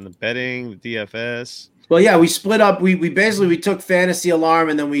here, man. The betting, the DFS. Well, yeah, we split up. We basically took Fantasy Alarm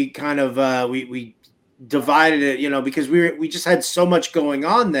and then we kind of we divided it, because we just had so much going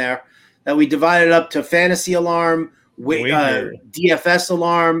on there that we divided it up to Fantasy Alarm, DFS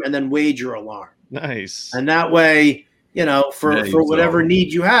Alarm, and then Wager Alarm. Nice. And that way, for whatever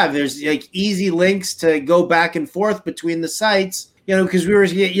need you have, there's like easy links to go back and forth between the sites, because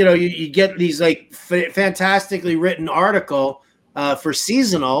you get these like fantastically written article for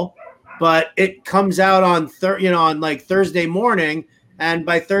seasonal, but it comes out on Thursday morning, and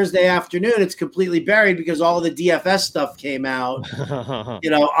by Thursday afternoon, it's completely buried because all the DFS stuff came out,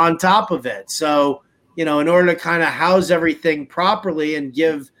 on top of it. So, in order to kind of house everything properly and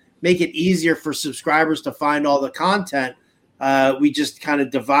give make it easier for subscribers to find all the content, we just kind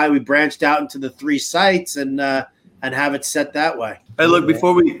of we branched out into the 3 sites and have it set that way. Hey, look,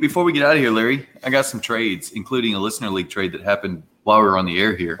 before we get out of here, Larry, I got some trades, including a listener league trade that happened while we were on the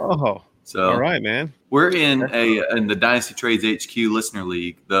air here. Oh, so all right, man. We're in the Dynasty Trades HQ listener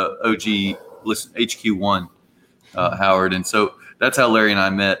league, the OG HQ1, Howard, and so that's how Larry and I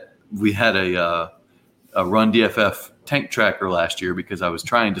met. We had a Run DFF tank tracker last year because I was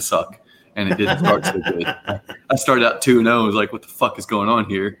trying to suck and it didn't start so good. I started out 2-0. I was like, what the fuck is going on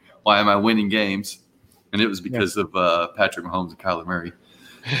here? Why am I winning games? And it was because of Patrick Mahomes and Kyler Murray.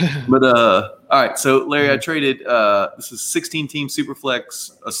 But all right, so Larry, I traded. This is 16-team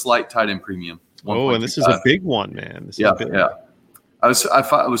Superflex, a slight tight end premium. Oh, and this is a big one, man. Yeah. I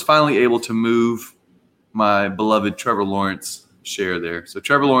was finally able to move my beloved Trevor Lawrence share there. So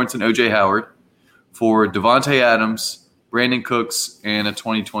Trevor Lawrence and OJ Howard for Devontae Adams, Brandon Cooks, and a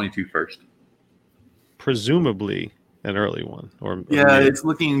 2022 first. Presumably an early one, or it's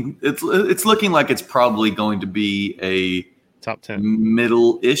looking like it's probably going to be a top 10,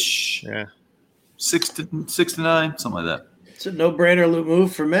 middle-ish, 6 to 9, something like that. It's a no-brainer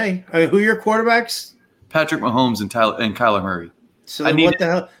move for me. I mean, who are your quarterbacks? Patrick Mahomes and Kyler Murray. So what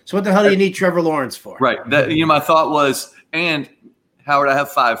the hell do you need Trevor Lawrence for? Right. My thought was, and Howard, I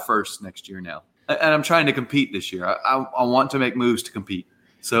have 5 firsts next year now, and I'm trying to compete this year. I want to make moves to compete.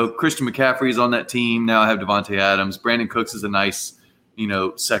 So Christian McCaffrey is on that team. Now I have Devontae Adams. Brandon Cooks is a nice,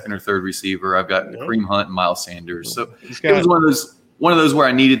 second or third receiver. I've got Kareem Hunt and Miles Sanders. So it was one of those where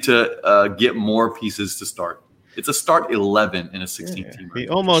I needed to get more pieces to start. It's a start 11 in a 16 team. He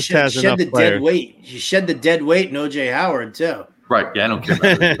almost has enough players. Dead weight. You shed the dead weight in OJ Howard too. Right. Yeah, I don't care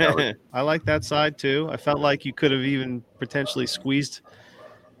about OJ Howard. I like that side too. I felt like you could have even potentially squeezed,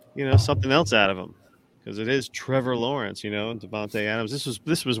 something else out of him. Because it is Trevor Lawrence, and Devontae Adams.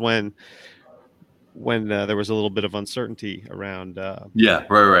 This was when there was a little bit of uncertainty around.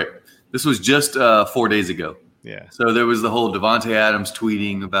 Right. This was just 4 days ago. Yeah. So there was the whole Devontae Adams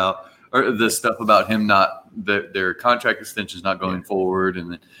tweeting about, or the stuff about him their contract extension is not going forward,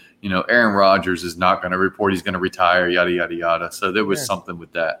 and then Aaron Rodgers is not going to report he's going to retire, yada yada yada. So there was something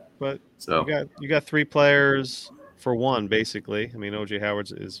with that. But so you got 3 players for one, basically. I mean, OJ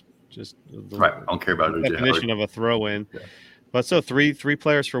Howard's is just right. I don't care about OJ definition Howard. Of a throw-in. Yeah. But so three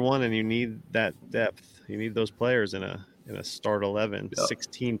players for one, and you need that depth. You need those players in a start 11,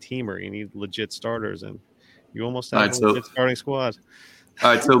 16 teamer. You need legit starters, and you almost have a legit starting squad. All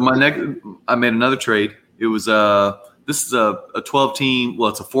right, so I made another trade. It was this is a 12 team. Well,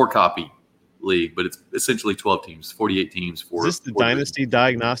 it's a 4-copy league, but it's essentially 12 teams, 48 teams. Is this the Dynasty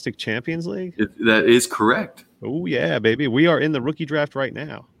Diagnostic Champions League? That is correct. Oh yeah, baby. We are in the rookie draft right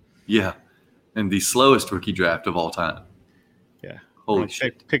now. Yeah, and the slowest rookie draft of all time. Yeah. Holy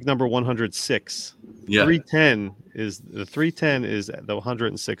shit. Pick number 106. Yeah. 310 is the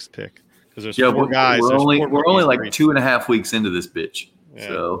 106th pick. Because there's 4 guys. We're only like 2.5 weeks into this bitch. Yeah.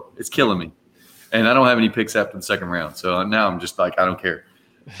 So it's killing me. And I don't have any picks after the second round. So now I'm just like, I don't care.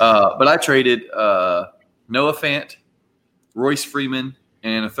 But I traded Noah Fant, Royce Freeman,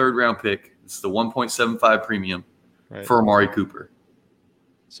 and a 3rd-round pick. It's the 1.75 premium for Amari Cooper.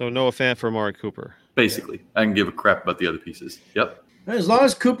 So Noah Fant for Amari Cooper. Basically. I can give a crap about the other pieces. Yep. As long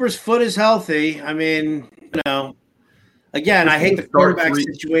as Cooper's foot is healthy, I mean, again, I hate the quarterback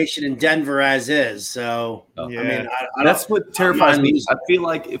situation in Denver as is. So, I mean, that's what terrifies me. I feel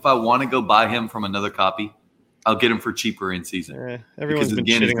like if I want to go buy him from another copy, I'll get him for cheaper in season. Everyone's been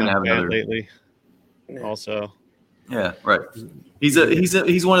shitting on Fant lately. Also. Yeah, right. He's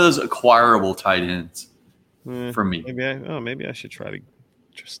one of those acquirable tight ends for me. Maybe I should try to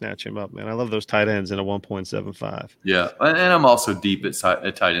snatch him up, man. I love those tight ends in a 1.75. Yeah, and I'm also deep at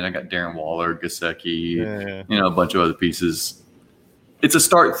tight end. I got Darren Waller, Gesicki, a bunch of other pieces. It's a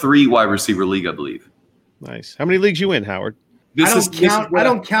start 3 wide receiver league, I believe. Nice. How many leagues you in, Howard? I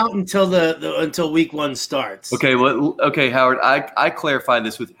don't count until until week 1 starts. Okay, okay, Howard. I clarify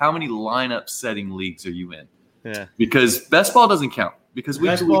this with how many lineup setting leagues are you in? Yeah, because best ball doesn't count. Because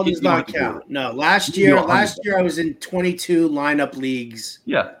best ball does not count. No, last year I was in 22 lineup leagues.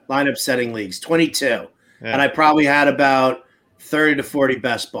 Yeah, lineup setting leagues, 22, and I probably had about 30 to 40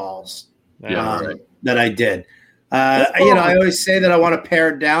 best balls. That I did. I always say that I want to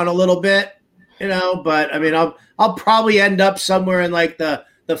pare down a little bit. But I mean, I'll probably end up somewhere in like the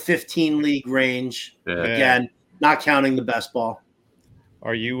 15 league range. Yeah. Again, not counting the best ball.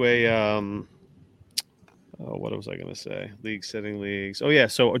 Are you a Oh, what was I going to say? League setting leagues. Oh yeah.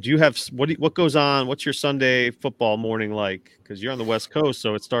 So do you have what goes on? What's your Sunday football morning like? Because you're on the West Coast,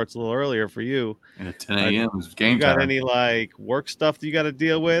 so it starts a little earlier for you. And at 10 a.m. is game You got time. any like work stuff that you got to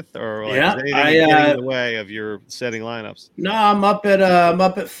deal with, or like Yeah, is anything getting in the way of your setting lineups? No, I'm up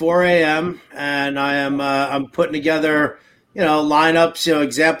at 4 a.m. and I'm putting together, lineups,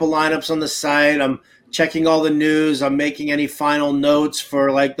 example lineups on the site. I'm checking all the news. I'm making any final notes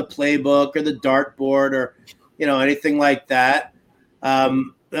for like the playbook or the dartboard or, anything like that.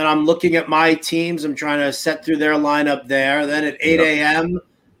 Then I'm looking at my teams. I'm trying to set through their lineup there. Then at 8 a.m.,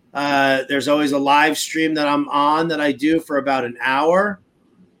 there's always a live stream that I'm on that I do for about an hour.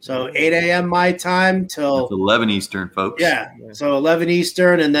 So 8 a.m. my time till That's 11 Eastern, folks. Yeah. So 11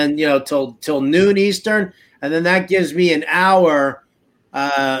 Eastern and then, till noon Eastern. And then that gives me an hour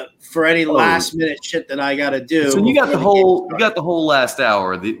for any last minute shit that I got to do. So you got the whole last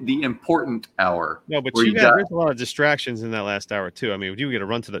hour, the important hour. No, but there's a lot of distractions in that last hour too. I mean, do you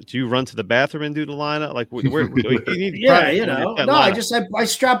run to the bathroom and do the lineup? Like where you need I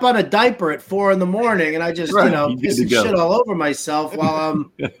strap on a diaper at 4 a.m. and I just, piss and shit all over myself while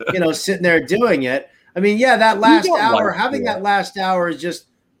I'm, sitting there doing it. I mean, yeah, that last hour, that last hour is just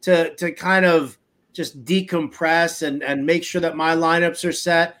to kind of just decompress and make sure that my lineups are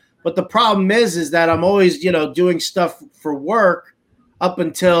set. But the problem is that I'm always, doing stuff for work up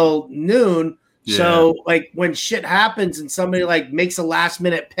until noon. Yeah. So like when shit happens and somebody like makes a last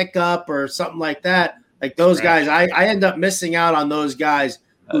minute pickup or something like that, like those guys, I end up missing out on those guys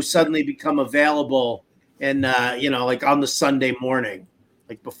who suddenly become available and, like on the Sunday morning,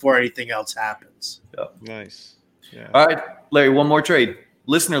 like before anything else happens. Yeah. Nice. Yeah. All right, Larry, one more trade.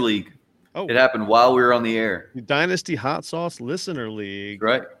 Listener League. Oh, it happened while we were on the air. Dynasty Hot Sauce Listener League.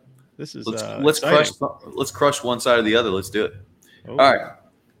 Right. This is let's crush one side or the other. Let's do it. Oh. All right.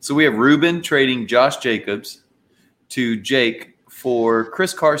 So we have Ruben trading Josh Jacobs to Jake for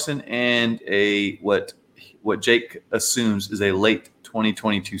Chris Carson and a what Jake assumes is a late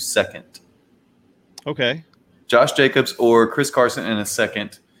 2022 second. Okay. Josh Jacobs or Chris Carson and a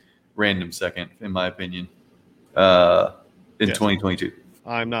second, random second, in my opinion, in 2022.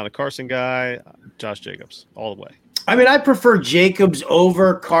 I'm not a Carson guy. Josh Jacobs all the way. I mean, I prefer Jacobs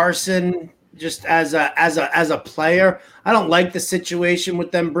over Carson just as a player. I don't like the situation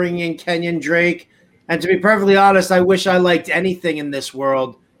with them bringing in Kenyon Drake. And to be perfectly honest, I wish I liked anything in this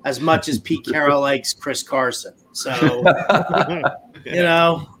world as much as Pete Carroll likes Chris Carson. So,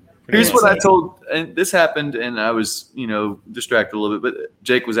 Here's what I told, and this happened, and I was, distracted a little bit, but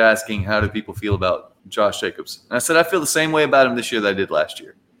Jake was asking, how do people feel about Josh Jacobs? And I said, I feel the same way about him this year that I did last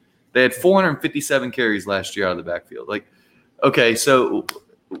year. They had 457 carries last year out of the backfield. Like, okay, so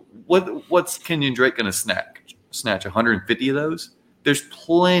what's Kenyon Drake going to snatch 150 of those? There's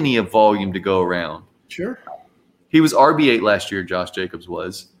plenty of volume to go around. Sure. He was RB8 last year, Josh Jacobs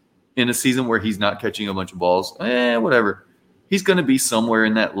was, in a season where he's not catching a bunch of balls. Whatever. He's going to be somewhere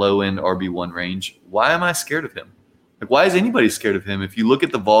in that low-end RB1 range. Why am I scared of him? Like, why is anybody scared of him? If you look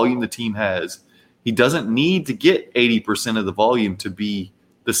at the volume the team has, he doesn't need to get 80% of the volume to be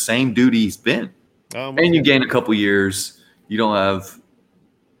the same dude he's been. And you gain a couple years. You don't have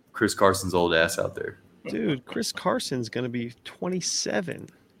Chris Carson's old ass out there. Dude, Chris Carson's going to be 27.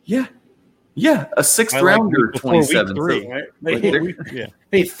 Yeah. Yeah, a sixth rounder, 27.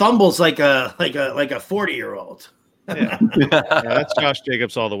 He fumbles like a 40-year-old. Yeah. That's Josh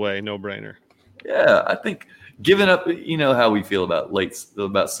Jacobs all the way, no brainer. Yeah, I think giving up, how we feel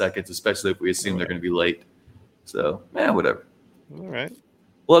about seconds, especially if we assume they're going to be late. So, whatever. All right.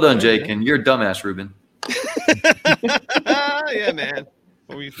 Well done, Jake, and you're a dumbass, Ruben. Yeah, man.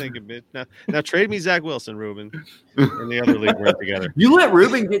 What were you thinking, bitch? Now trade me Zach Wilson, Ruben. In the other league we're together. You let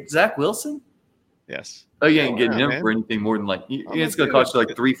Ruben get Zach Wilson? Yes. Oh, you ain't getting him for anything more than it's going to cost you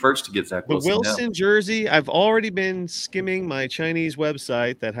like 3 firsts to get Zach Wilson. The Wilson jersey, I've already been skimming my Chinese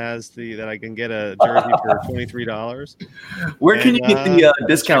website that has that I can get a jersey for $23. Where can you get the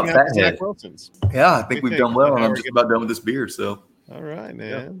discount Fathead? Zach Wilson's. Yeah, I think we've done well, and I'm just about done with this beer. So. All right, man.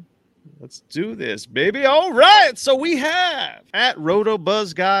 Yep. Let's do this, baby. All right. So we have at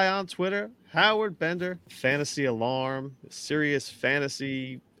RotoBuzz Guy on Twitter, Howard Bender, Fantasy Alarm, Sirius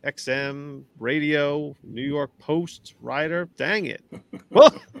Fantasy XM Radio, New York Post writer. Dang it.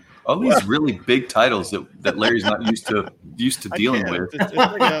 Well, all these really big titles that Larry's not used to dealing with. It's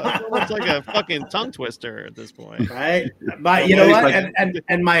like a fucking tongue twister at this point. Right. But you know what?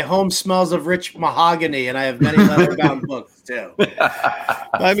 And my home smells of rich mahogany, and I have many leather-bound books too.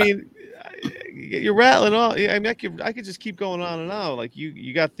 I mean, you're rattling on. I mean, I could just keep going on and on. Like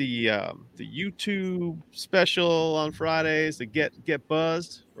you got the YouTube special on Fridays, the Get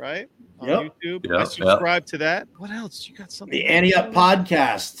Buzzed, right? on Yep. YouTube. Yep, I subscribe to that. What else? You got something? The Annie Up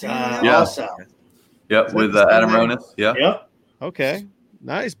podcast also. Yep, with Adam Ronis. Yeah. Yep. Okay.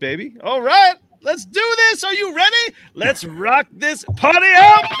 Nice, baby. All right. Let's do this. Are you ready? Let's rock this party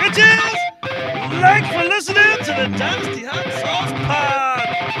out, bitches. Thanks for listening to the Dynasty Hot Sauce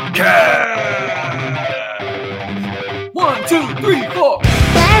Podcast. 1, 2, 3, 4.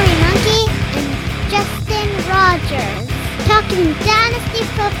 Larry Monkey and Justin Rogers talking Dynasty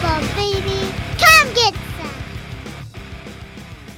football, baby.